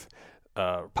have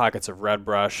pockets of red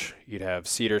brush. You'd have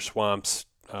cedar swamps,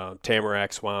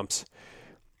 tamarack swamps.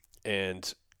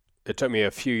 And it took me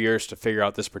a few years to figure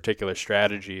out this particular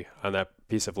strategy on that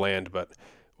piece of land. But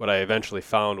what I eventually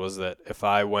found was that if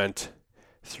I went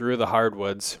through the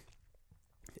hardwoods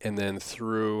and then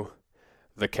through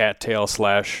the cattail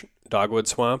 / dogwood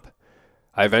swamp,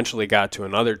 I eventually got to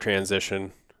another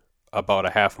transition about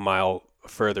a half mile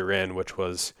further in, which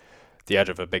was the edge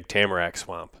of a big tamarack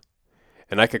swamp.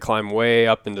 And I could climb way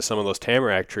up into some of those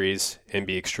tamarack trees and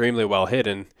be extremely well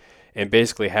hidden and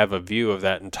basically have a view of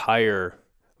that entire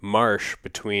marsh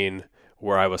between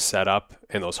where I was set up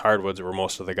and those hardwoods where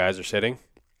most of the guys are sitting.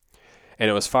 And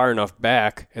it was far enough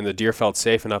back and the deer felt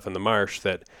safe enough in the marsh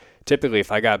that typically if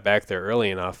I got back there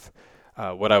early enough,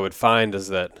 what I would find is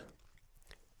that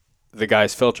the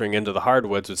guys filtering into the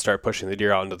hardwoods would start pushing the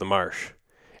deer out into the marsh.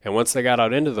 And once they got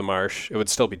out into the marsh, it would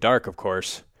still be dark, of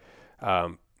course,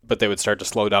 but they would start to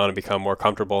slow down and become more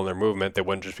comfortable in their movement. They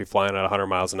wouldn't just be flying at 100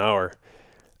 miles an hour.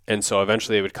 And so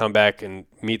eventually they would come back and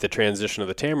meet the transition of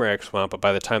the tamarack swamp, but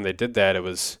by the time they did that, it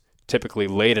was typically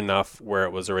late enough where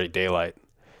it was already daylight.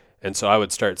 And so I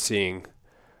would start seeing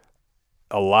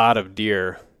a lot of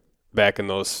deer back in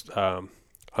those on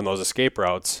those escape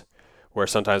routes, where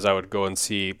sometimes I would go and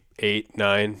see 8,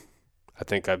 9. I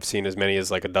think I've seen as many as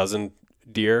like a dozen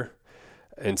deer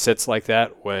in sits like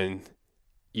that, when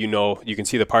you can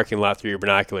see the parking lot through your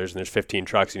binoculars and there's 15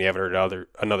 trucks and you haven't heard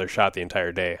another shot the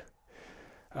entire day.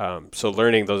 So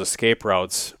learning those escape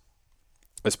routes,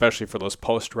 especially for those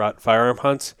post-rut firearm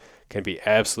hunts, can be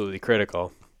absolutely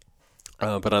critical.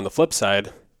 But on the flip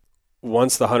side,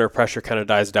 once the hunter pressure kind of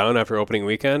dies down after opening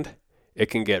weekend, it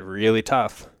can get really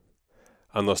tough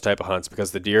on those type of hunts,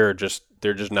 because the deer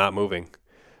they're just not moving.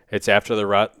 It's after the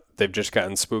rut. They've just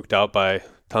gotten spooked out by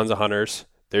tons of hunters.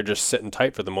 They're just sitting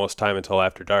tight for the most time until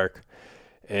after dark.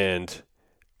 And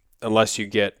unless you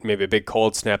get maybe a big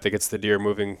cold snap that gets the deer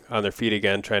moving on their feet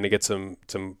again, trying to get some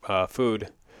food,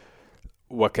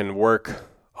 what can work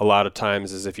a lot of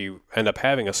times is if you end up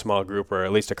having a small group or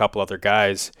at least a couple other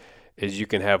guys, is you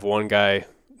can have one guy,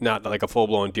 not like a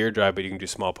full-blown deer drive, but you can do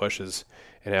small pushes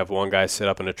and have one guy sit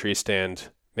up in a tree stand,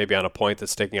 maybe on a point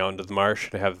that's sticking out into the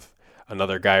marsh, and have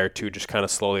another guy or two just kind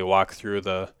of slowly walk through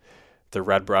the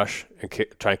red brush and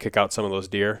try and kick out some of those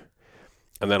deer.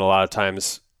 And then a lot of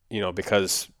times,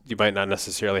 because you might not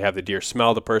necessarily have the deer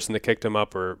smell the person that kicked them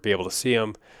up or be able to see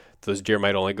them, those deer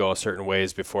might only go a certain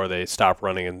ways before they stop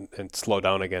running and slow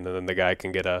down again, and then the guy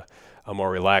can get a more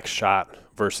relaxed shot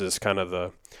versus kind of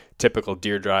the typical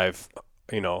deer drive,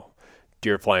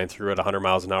 deer flying through at 100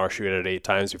 miles an hour, shoot it 8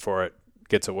 times before it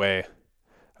gets away,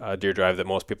 deer drive that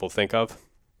most people think of.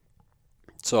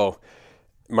 So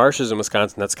marshes in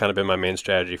Wisconsin, that's kind of been my main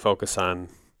strategy, focus on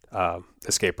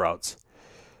escape routes.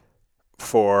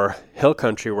 For hill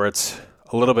country, where it's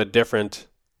a little bit different,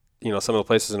 some of the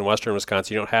places in western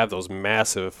Wisconsin, you don't have those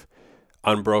massive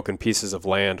unbroken pieces of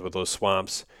land with those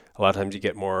swamps. A lot of times you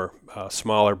get more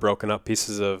smaller, broken up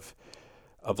pieces of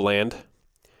land.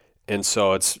 And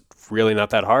so it's really not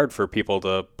that hard for people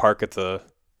to park at the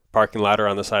parking lot or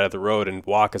on the side of the road and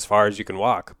walk as far as you can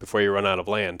walk before you run out of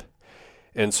land.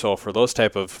 And so for those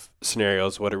type of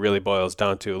scenarios, what it really boils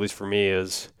down to, at least for me,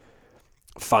 is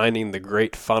finding the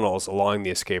great funnels along the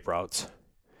escape routes.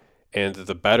 And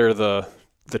the better the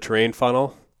terrain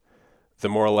funnel, the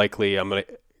more likely I'm going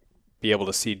to be able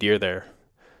to see deer there.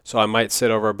 So I might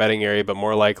sit over a bedding area, but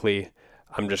more likely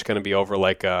I'm just going to be over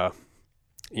like a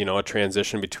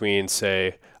transition between,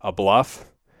 say, a bluff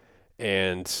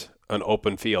and an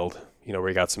open field, where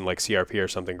you got some like CRP or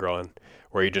something growing,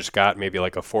 where you just got maybe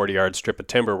like a 40-yard strip of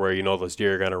timber where those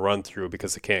deer are going to run through,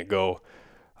 because they can't go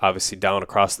obviously down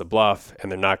across the bluff,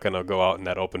 and they're not going to go out in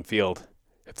that open field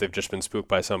if they've just been spooked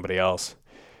by somebody else.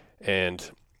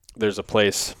 And there's a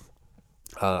place,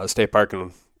 a state park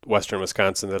in western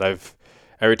Wisconsin that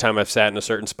every time I've sat in a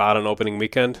certain spot on opening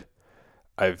weekend,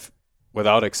 I've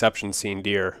without exception seen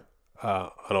deer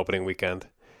on opening weekend.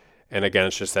 And again,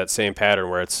 it's just that same pattern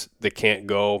where they can't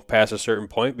go past a certain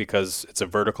point because it's a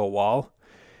vertical wall,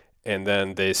 and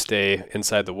then they stay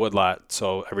inside the woodlot.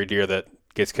 So every deer that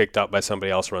gets kicked out by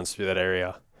somebody else runs through that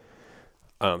area.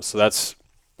 So that's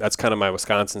kind of my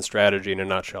Wisconsin strategy in a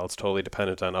nutshell. It's totally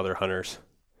dependent on other hunters.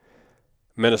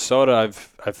 Minnesota,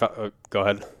 go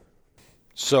ahead.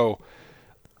 So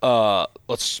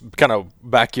let's kind of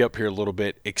back you up here a little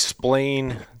bit.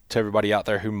 Explain to everybody out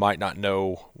there who might not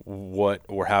know what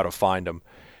or how to find them.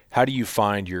 How do you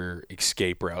find your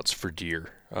escape routes for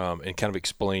deer? And kind of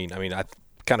explain, I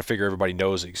kind of figure everybody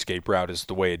knows an escape route is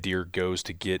the way a deer goes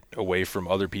to get away from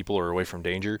other people or away from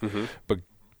danger. Mm-hmm. But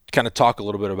kind of talk a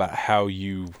little bit about how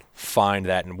you find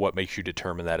that and what makes you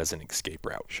determine that as an escape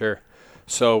route. Sure.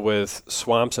 So with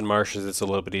swamps and marshes, it's a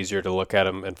little bit easier to look at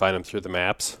them and find them through the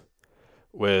maps.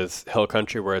 With hill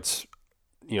country, where it's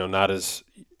not as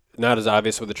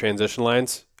obvious with the transition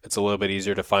lines, it's a little bit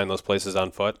easier to find those places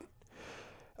on foot.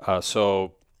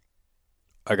 So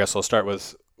I guess I'll start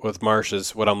with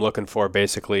marshes. What I'm looking for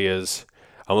basically is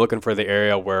I'm looking for the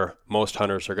area where most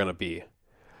hunters are going to be.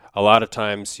 A lot of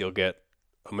times you'll get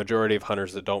a majority of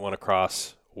hunters that don't want to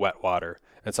cross wet water.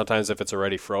 And sometimes if it's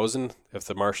already frozen, if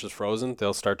the marsh is frozen,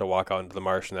 they'll start to walk out into the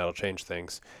marsh, and that'll change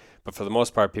things. But for the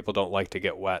most part, people don't like to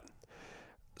get wet.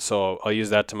 So I'll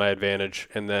use that to my advantage.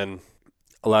 And then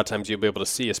a lot of times you'll be able to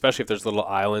see, especially if there's little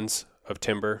islands of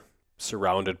timber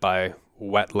surrounded by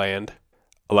wet land,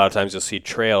 a lot of times you'll see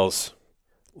trails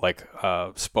like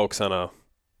spokes on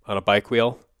a bike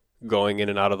wheel going in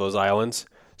and out of those islands.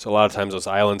 So a lot of times those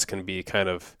islands can be kind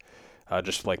of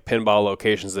just like pinball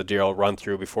locations the deer will run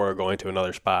through before going to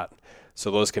another spot. So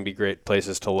those can be great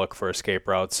places to look for escape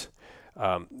routes.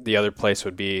 The other place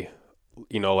would be,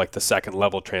 like the second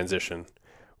level transition,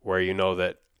 where you know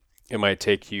that it might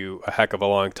take you a heck of a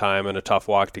long time and a tough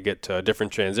walk to get to a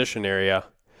different transition area.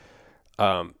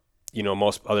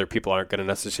 Most other people aren't going to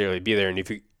necessarily be there. And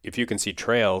if you can see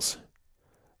trails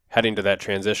heading to that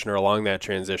transition or along that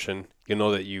transition, you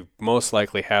know that you most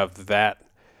likely have that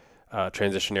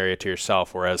transition area to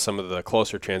yourself, whereas some of the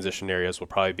closer transition areas will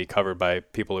probably be covered by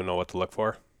people who know what to look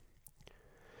for.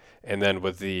 And then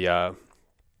with the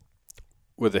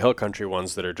hill country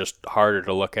ones that are just harder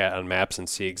to look at on maps and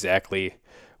see exactly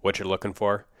what you're looking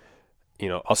for,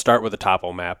 I'll start with a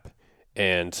topo map,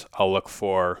 and I'll look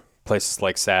for places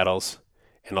like saddles,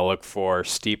 and I'll look for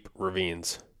steep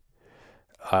ravines.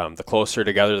 The closer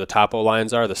together the topo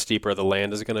lines are, the steeper the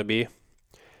land is going to be.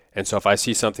 And so if I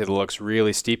see something that looks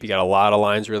really steep, you got a lot of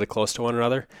lines really close to one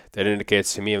another, that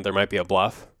indicates to me there might be a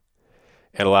bluff.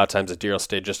 And a lot of times the deer will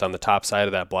stay just on the top side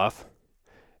of that bluff.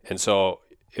 And so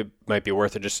it might be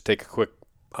worth it just to take a quick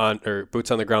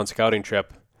boots on the ground scouting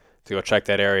trip to go check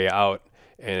that area out.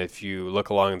 And if you look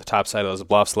along the top side of those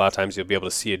bluffs, a lot of times you'll be able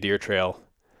to see a deer trail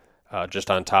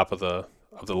just on top of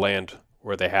the land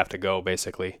where they have to go,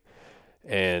 basically.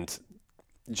 And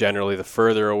generally, the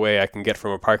further away I can get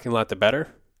from a parking lot, the better,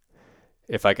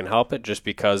 if I can help it, just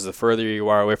because the further you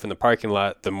are away from the parking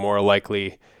lot, the more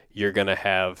likely you're going to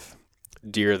have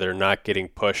deer that are not getting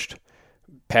pushed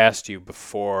past you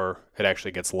before it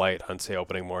actually gets light on, say,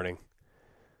 opening morning.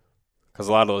 Because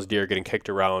a lot of those deer are getting kicked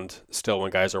around still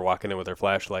when guys are walking in with their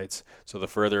flashlights. So the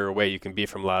further away you can be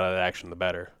from a lot of that action, the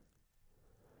better.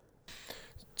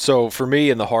 So for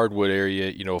me in the hardwood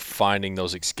area, finding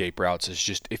those escape routes is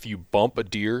just, if you bump a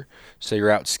deer, say you're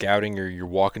out scouting or you're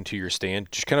walking to your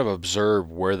stand, just kind of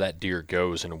observe where that deer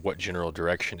goes and what general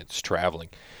direction it's traveling.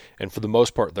 And for the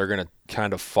most part, they're going to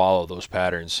kind of follow those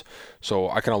patterns. So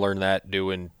I kind of learned that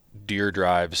doing deer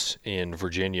drives in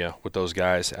Virginia with those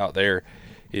guys out there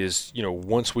is,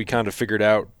 once we kind of figured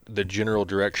out the general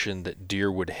direction that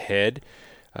deer would head,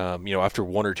 after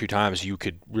one or two times, you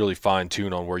could really fine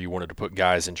tune on where you wanted to put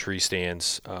guys in tree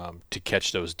stands to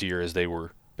catch those deer as they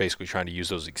were basically trying to use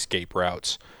those escape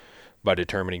routes by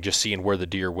seeing where the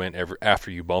deer went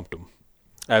after you bumped them.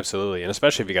 Absolutely. And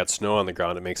especially if you got snow on the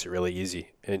ground, it makes it really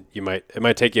easy. And it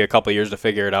might take you a couple of years to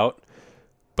figure it out,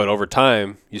 but over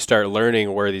time you start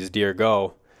learning where these deer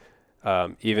go.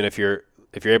 Even if you're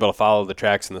able to follow the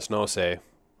tracks in the snow, say,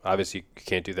 obviously you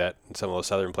can't do that in some of those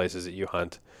southern places that you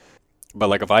hunt. But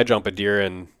like if I jump a deer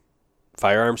in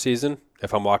firearm season,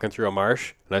 if I'm walking through a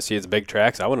marsh and I see its big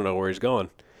tracks, I want to know where he's going.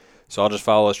 So I'll just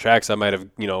follow those tracks. I might have,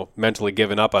 mentally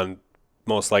given up on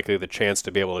most likely the chance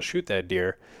to be able to shoot that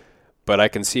deer, but I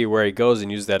can see where he goes and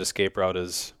use that escape route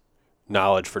as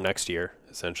knowledge for next year,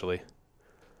 essentially.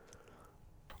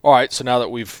 All right, so now that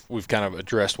we've kind of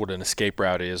addressed what an escape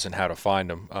route is and how to find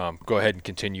them, go ahead and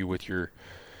continue with your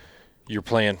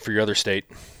plan for your other state.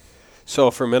 So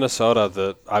for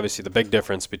Minnesota, obviously the big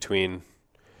difference between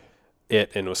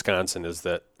it and Wisconsin is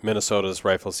that Minnesota's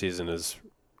rifle season is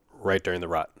right during the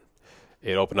rut.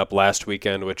 It opened up last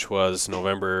weekend, which was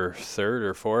November 3rd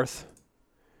or 4th?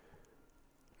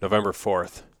 November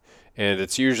 4th. And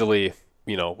it's usually,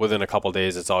 within a couple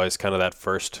days, it's always kind of that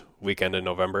first weekend in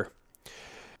November.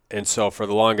 And so for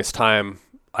the longest time,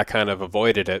 I kind of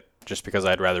avoided it just because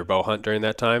I'd rather bow hunt during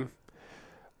that time.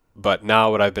 But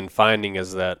now what I've been finding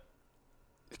is that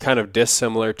kind of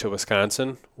dissimilar to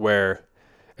Wisconsin, where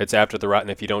it's after the rut, and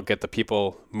if you don't get the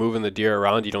people moving the deer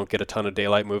around, you don't get a ton of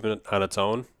daylight movement on its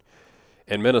own.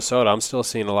 In Minnesota, I'm still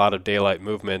seeing a lot of daylight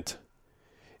movement,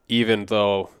 even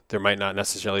though there might not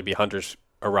necessarily be hunters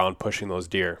around pushing those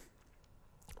deer.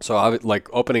 So like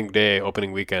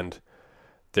opening weekend,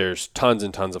 there's tons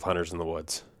and tons of hunters in the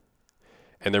woods,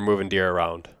 and they're moving deer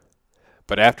around.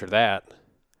 But after that,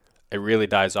 it really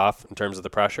dies off in terms of the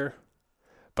pressure.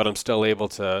 But I'm still able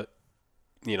to,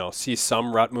 see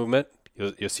some rut movement.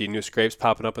 You'll see new scrapes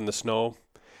popping up in the snow.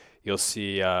 You'll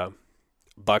see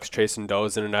bucks chasing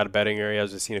does in and out of bedding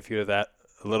areas. I've seen a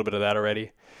little bit of that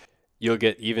already. You'll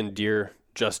get even deer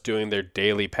just doing their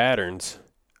daily patterns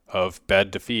of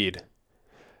bed to feed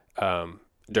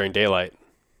during daylight.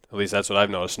 At least that's what I've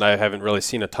noticed. And I haven't really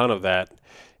seen a ton of that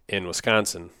in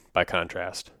Wisconsin, by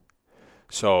contrast.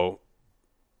 So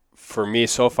for me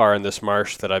so far in this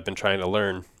marsh that I've been trying to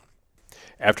learn,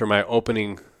 after my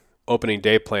opening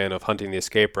day plan of hunting the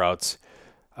escape routes,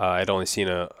 I'd only seen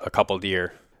a couple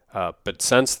deer. But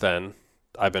since then,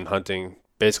 I've been hunting,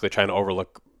 basically trying to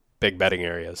overlook big bedding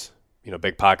areas,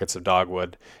 big pockets of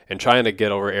dogwood, and trying to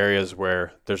get over areas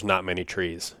where there's not many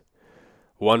trees.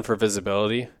 one, for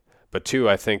visibility, but two,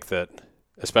 I think that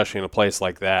especially in a place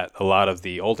like that, a lot of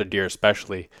the older deer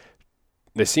especially,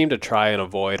 they seem to try and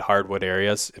avoid hardwood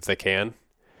areas if they can,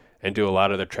 and do a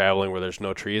lot of their traveling where there's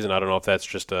no trees. And I don't know if that's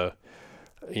just an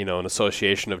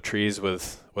association of trees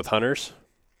with hunters.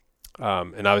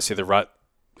 And obviously the rut,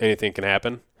 anything can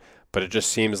happen, but it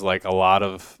just seems like a lot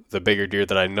of the bigger deer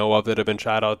that I know of that have been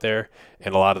shot out there,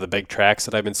 and a lot of the big tracks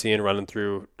that I've been seeing running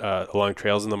through along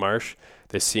trails in the marsh,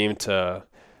 they seem to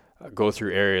go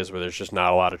through areas where there's just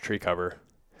not a lot of tree cover.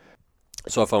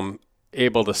 So if I'm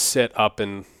able to sit up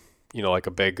in, like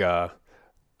a big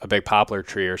poplar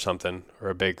tree or something, or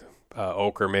a big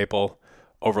oak or maple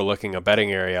overlooking a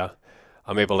bedding area,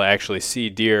 I'm able to actually see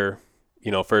deer,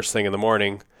 first thing in the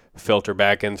morning, filter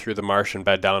back in through the marsh and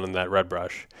bed down in that red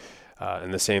brush.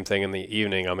 And the same thing in the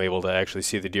evening, I'm able to actually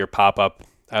see the deer pop up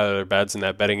out of their beds in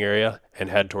that bedding area and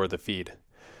head toward the feed.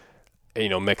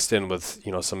 Mixed in with,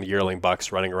 some yearling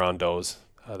bucks running around does,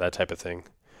 that type of thing.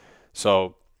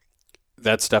 So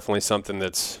that's definitely something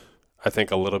that's, I think,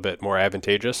 a little bit more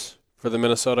advantageous for the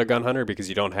Minnesota gun hunter, because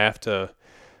you don't have to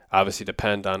obviously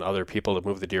depend on other people to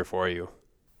move the deer for you.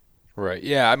 Right.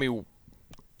 Yeah. I mean,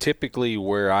 typically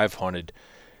where I've hunted,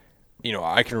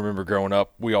 I can remember growing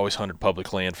up, we always hunted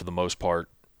public land for the most part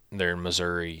there in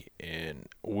Missouri, and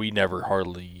we never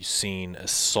hardly seen a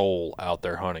soul out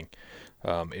there hunting.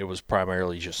 It was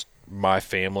primarily just my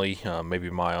family, maybe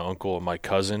my uncle and my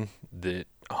cousin, that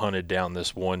hunted down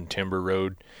this one timber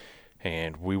road,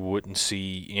 and we wouldn't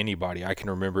see anybody. I can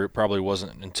remember it probably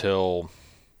wasn't until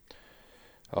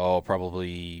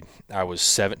probably I was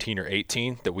 17 or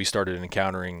 18 that we started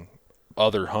encountering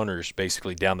other hunters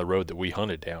basically down the road that we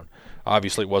hunted down.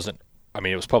 Obviously it was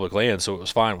public land, so it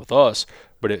was fine with us,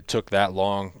 but it took that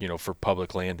long, for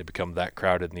public land to become that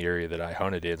crowded in the area that I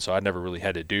hunted in. So I never really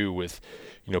had to do with,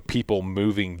 people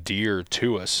moving deer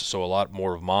to us. So a lot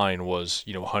more of mine was,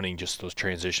 hunting just those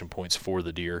transition points for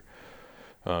the deer.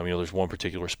 There's one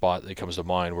particular spot that comes to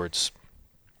mind where it's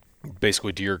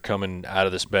basically deer coming out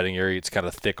of this bedding area. It's kind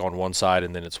of thick on one side,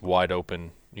 and then it's wide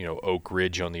open, oak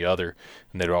ridge on the other,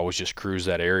 and they'd always just cruise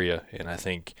that area. And I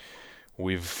think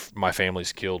my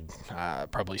family's killed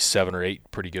probably 7 or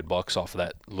 8 pretty good bucks off of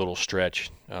that little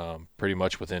stretch, pretty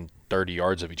much within 30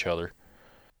 yards of each other.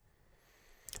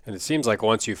 And it seems like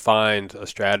once you find a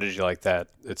strategy like that,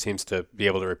 it seems to be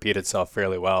able to repeat itself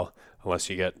fairly well, unless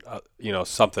you get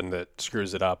something that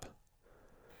screws it up.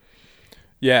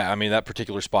 Yeah, I mean, that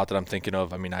particular spot that I'm thinking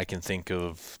of, I can think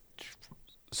of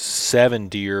 7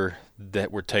 deer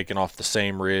that were taken off the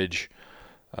same ridge,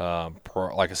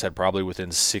 like I said, probably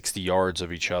within 60 yards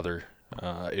of each other.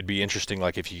 It'd be interesting,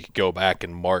 like, if you could go back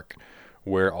and mark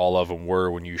where all of them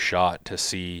were when you shot to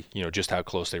see, just how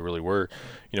close they really were.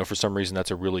 For some reason,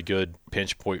 that's a really good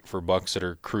pinch point for bucks that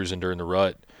are cruising during the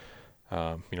rut.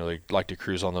 They like to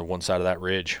cruise on the one side of that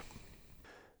ridge.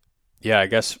 Yeah, I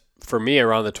guess for me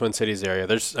around the Twin Cities area,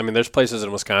 there's places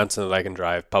in Wisconsin that I can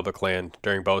drive public land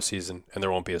during bow season, and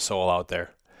there won't be a soul out there.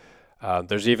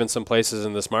 There's even some places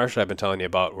in this marsh I've been telling you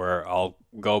about where I'll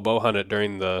go bow hunt it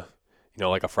during the,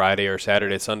 like a Friday or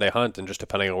Saturday, Sunday hunt, and just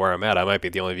depending on where I'm at, I might be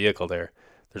the only vehicle there.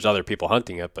 There's other people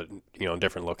hunting it, but, in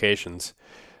different locations.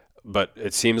 But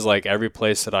it seems like every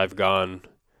place that I've gone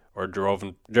or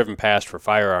driven past for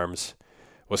firearms,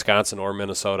 Wisconsin or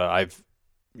Minnesota, I've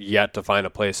yet to find a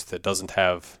place that doesn't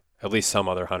have at least some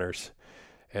other hunters.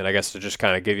 And I guess to just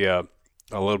kind of give you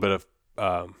a little bit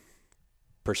of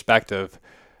perspective,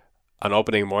 on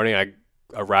opening morning, I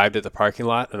arrived at the parking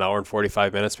lot an hour and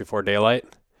 45 minutes before daylight,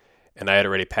 and I had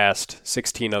already passed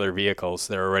 16 other vehicles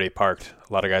that were already parked.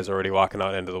 A lot of guys already walking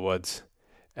out into the woods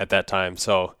at that time.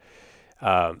 So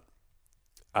I'm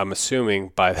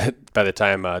assuming by the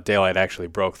time daylight actually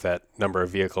broke, that number of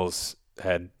vehicles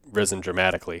had risen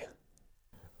dramatically.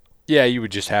 Yeah, you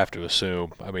would just have to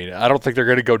assume. I don't think they're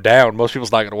going to go down. Most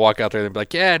people's not going to walk out there and be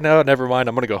like, yeah, no, never mind.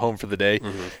 I'm going to go home for the day,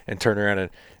 and turn around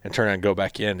and go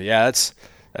back in. Yeah, that's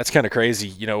kind of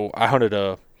crazy. I hunted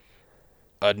a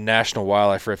national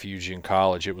wildlife refuge in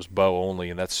college. It was bow only,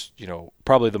 and that's,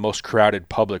 probably the most crowded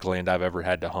public land I've ever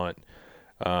had to hunt,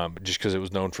 just because it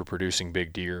was known for producing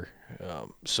big deer.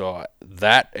 So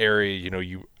that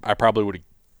area, I probably would have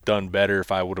done better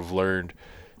if I would have learned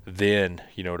then,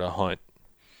 to hunt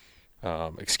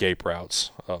escape routes,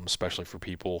 especially for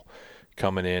people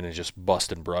coming in and just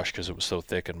busting brush because it was so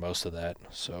thick in most of that.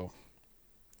 So,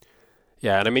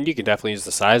 yeah, and you can definitely use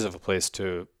the size of a place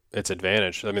to its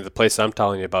advantage. The place I'm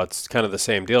telling you about is kind of the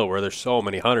same deal, where there's so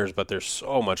many hunters, but there's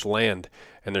so much land,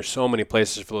 and there's so many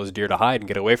places for those deer to hide and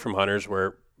get away from hunters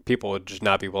where people would just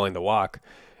not be willing to walk.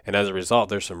 And as a result,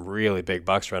 there's some really big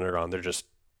bucks running around. They're just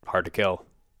hard to kill.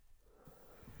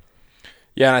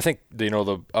 Yeah, and I think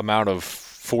the amount of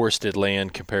forested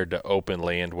land compared to open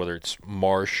land, whether it's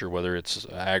marsh or whether it's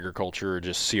agriculture or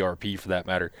just CRP for that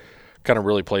matter, kind of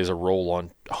really plays a role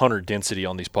on hunter density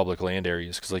on these public land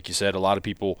areas. Because like you said, a lot of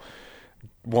people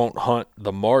won't hunt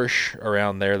the marsh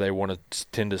around there. They want to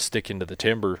tend to stick into the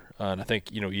timber. And I think,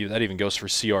 that even goes for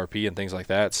CRP and things like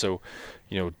that. So,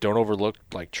 don't overlook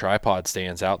like tripod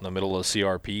stands out in the middle of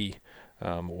CRP.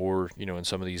 Or, in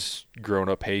some of these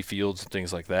grown-up hay fields and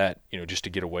things like that, just to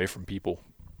get away from people.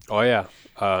 Oh, yeah.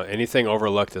 Anything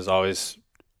overlooked is always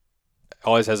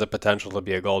has a potential to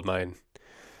be a gold mine.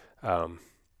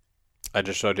 I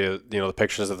just showed you, the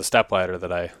pictures of the step ladder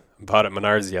that I bought at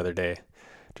Menards the other day.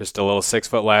 Just a little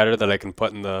 6-foot ladder that I can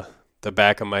put in the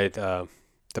back of my the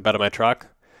bed of my truck.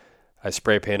 I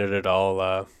spray painted it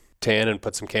all tan and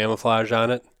put some camouflage on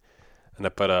it. And I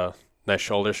put a nice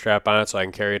shoulder strap on it so I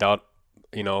can carry it out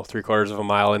 3/4 of a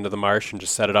mile into the marsh and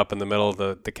just set it up in the middle of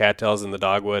the cattails and the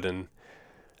dogwood and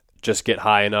just get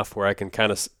high enough where I can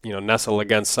kind of, nestle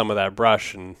against some of that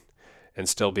brush and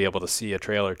still be able to see a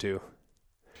trail or two.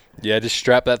 Yeah, just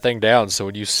strap that thing down so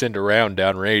when you send around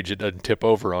downrange, it doesn't tip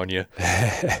over on you.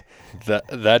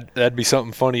 That'd be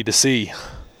something funny to see.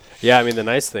 Yeah, I mean, the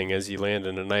nice thing is you land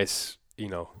in a nice,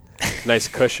 nice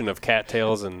cushion of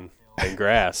cattails and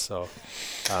grass. So,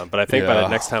 but I think by the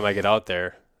next time I get out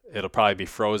there, it'll probably be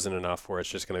frozen enough where it's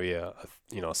just going to be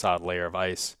a solid layer of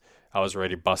ice. I was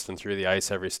already busting through the ice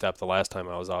every step the last time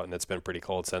I was out, and it's been pretty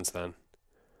cold since then.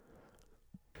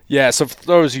 Yeah, so for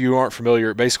those of you who aren't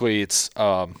familiar, basically it's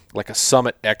like a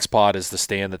Summit X-Pod is the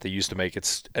stand that they used to make.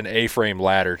 It's an A-frame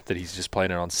ladder that he's just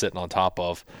planning on sitting on top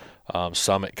of.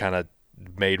 Summit kind of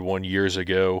made one years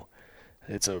ago.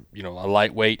 It's a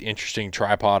lightweight, interesting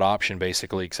tripod option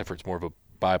basically, except for it's more of a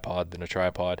bipod than a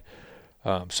tripod.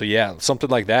 So yeah, something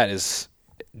like that is,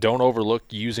 don't overlook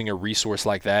using a resource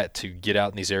like that to get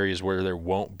out in these areas where there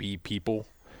won't be people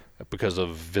because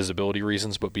of visibility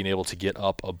reasons, but being able to get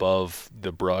up above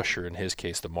the brush, or in his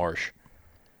case, the marsh.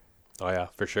 Oh yeah,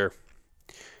 for sure.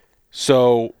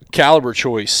 So caliber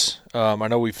choice, I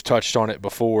know we've touched on it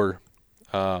before,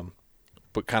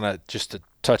 but kind of just to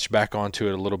touch back onto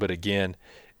it a little bit again,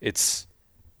 it's,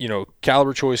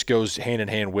 caliber choice goes hand in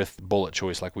hand with bullet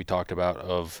choice, like we talked about,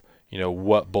 of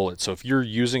what bullet. So if you're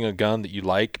using a gun that you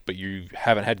like, but you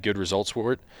haven't had good results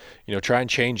for it, try and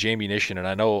change ammunition. And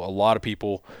I know a lot of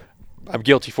people, I'm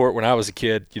guilty for it when I was a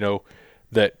kid,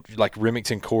 that like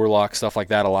Remington Core-Lokt, stuff like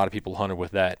that, a lot of people hunted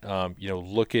with that.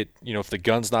 Look at, if the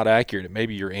gun's not accurate, it may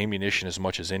be your ammunition as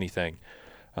much as anything,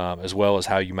 as well as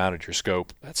how you mounted your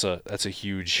scope. That's a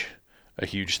huge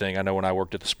thing. I know when I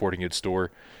worked at the sporting goods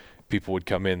store, people would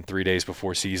come in 3 days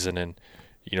before season and,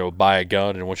 buy a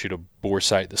gun and want you to bore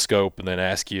sight the scope and then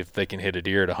ask you if they can hit a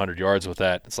deer at 100 yards with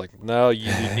that. It's like, no,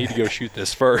 you need to go shoot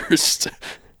this first.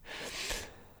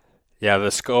 Yeah,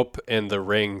 the scope and the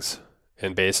rings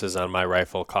and bases on my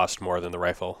rifle cost more than the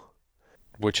rifle.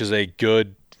 Which is a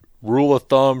good rule of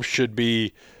thumb should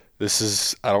be, I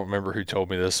don't remember who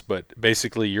told me this, but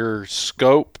basically your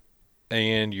scope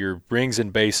and your rings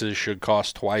and bases should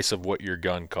cost twice of what your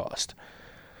gun cost.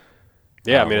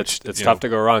 Yeah, I mean, it's tough to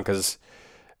go wrong because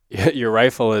your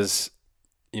rifle is,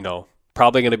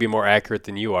 probably going to be more accurate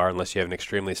than you are unless you have an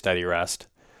extremely steady rest.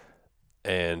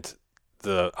 And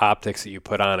the optics that you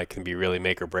put on it can be really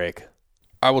make or break.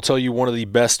 I will tell you one of the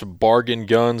best bargain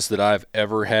guns that I've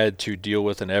ever had to deal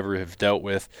with and ever have dealt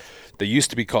with. They're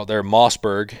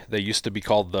Mossberg. They used to be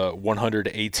called the 100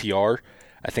 ATR.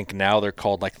 I think now they're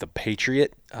called like the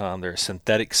Patriot. They're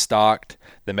synthetic stocked.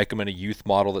 They make them in a youth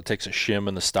model that takes a shim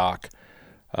in the stock.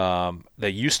 They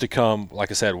used to come, like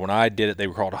I said, when I did it, they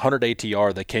were called 100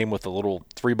 ATR. They came with a little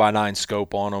 3x9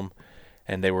 scope on them,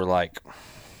 and they were like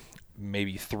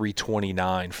maybe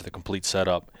 $329 for the complete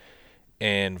setup.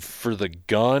 And for the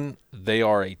gun, they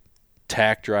are a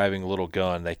tack driving little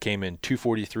gun. They came in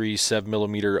 243,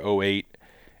 7mm 08,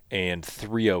 and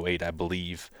 308, I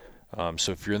believe.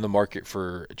 So if you're in the market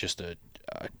for just a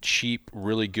cheap,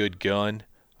 really good gun,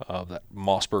 that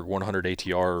Mossberg 100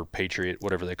 ATR or Patriot,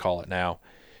 whatever they call it now,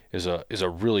 is a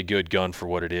really good gun for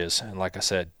what it is. And like I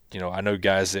said, I know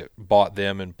guys that bought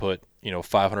them and put $500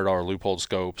 Leupold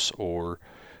scopes or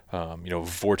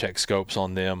Vortex scopes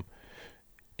on them,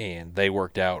 and they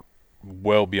worked out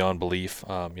well beyond belief.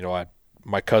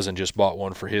 My cousin just bought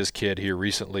one for his kid here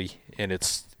recently, and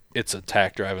it's a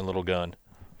tack driving little gun.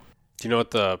 Do you know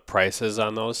what the price is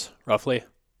on those roughly?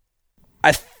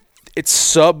 It's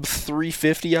sub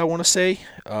 $350, I want to say.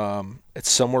 It's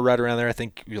somewhere right around there. I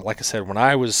think, like I said, when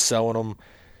I was selling them,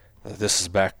 this is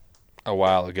back a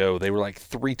while ago, they were like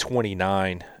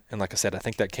 $329, and like I said, I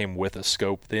think that came with a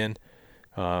scope then.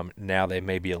 Now they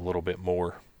may be a little bit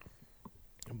more.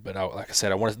 But like I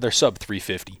said, they're sub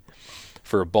 350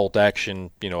 for a bolt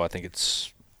action. I think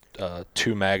it's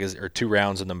 2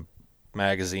 rounds in the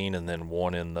magazine and then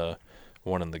one in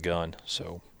the gun.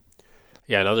 So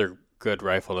yeah, another good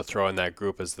rifle to throw in that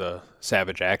group is the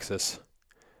Savage Axis,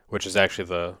 which is actually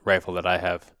the rifle that I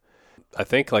have. I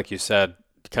think, like you said,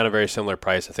 kind of very similar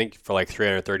price. I think for like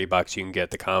 $330 you can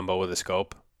get the combo with a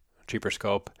scope, cheaper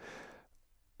scope.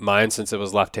 Mine, since it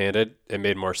was left-handed, it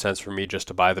made more sense for me just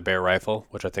to buy the bare rifle,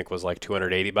 which I think was like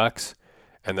 $280,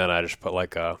 and then I just put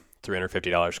like a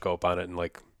 $350 scope on it and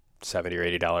like $70 or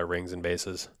 $80 rings and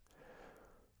bases.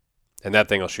 And that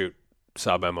thing will shoot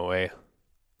sub MOA.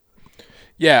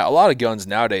 Yeah, a lot of guns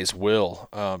nowadays will,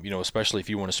 especially if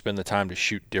you want to spend the time to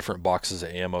shoot different boxes of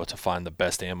ammo to find the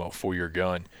best ammo for your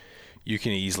gun. You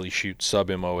can easily shoot sub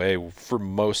MOA for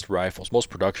most rifles, most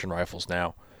production rifles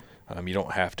now. You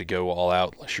don't have to go all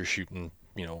out unless you're shooting,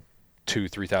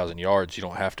 2,000-3,000 yards. You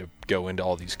don't have to go into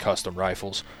all these custom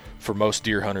rifles. For most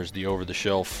deer hunters, the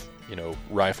over-the-shelf,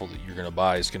 rifle that you're going to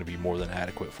buy is going to be more than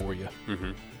adequate for you.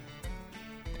 Mm-hmm.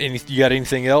 You got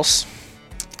anything else?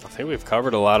 I think we've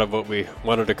covered a lot of what we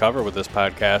wanted to cover with this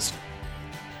podcast.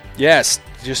 Yes,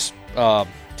 just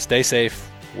stay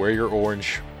safe, wear your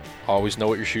orange, always know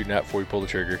what you're shooting at before you pull the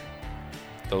trigger.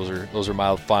 Those are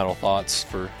my final thoughts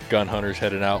for gun hunters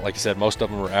heading out. Like I said, most of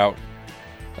them are out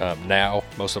now.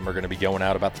 Most of them are going to be going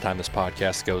out about the time this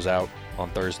podcast goes out on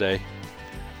Thursday.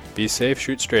 Be safe,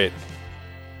 shoot straight.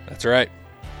 That's right.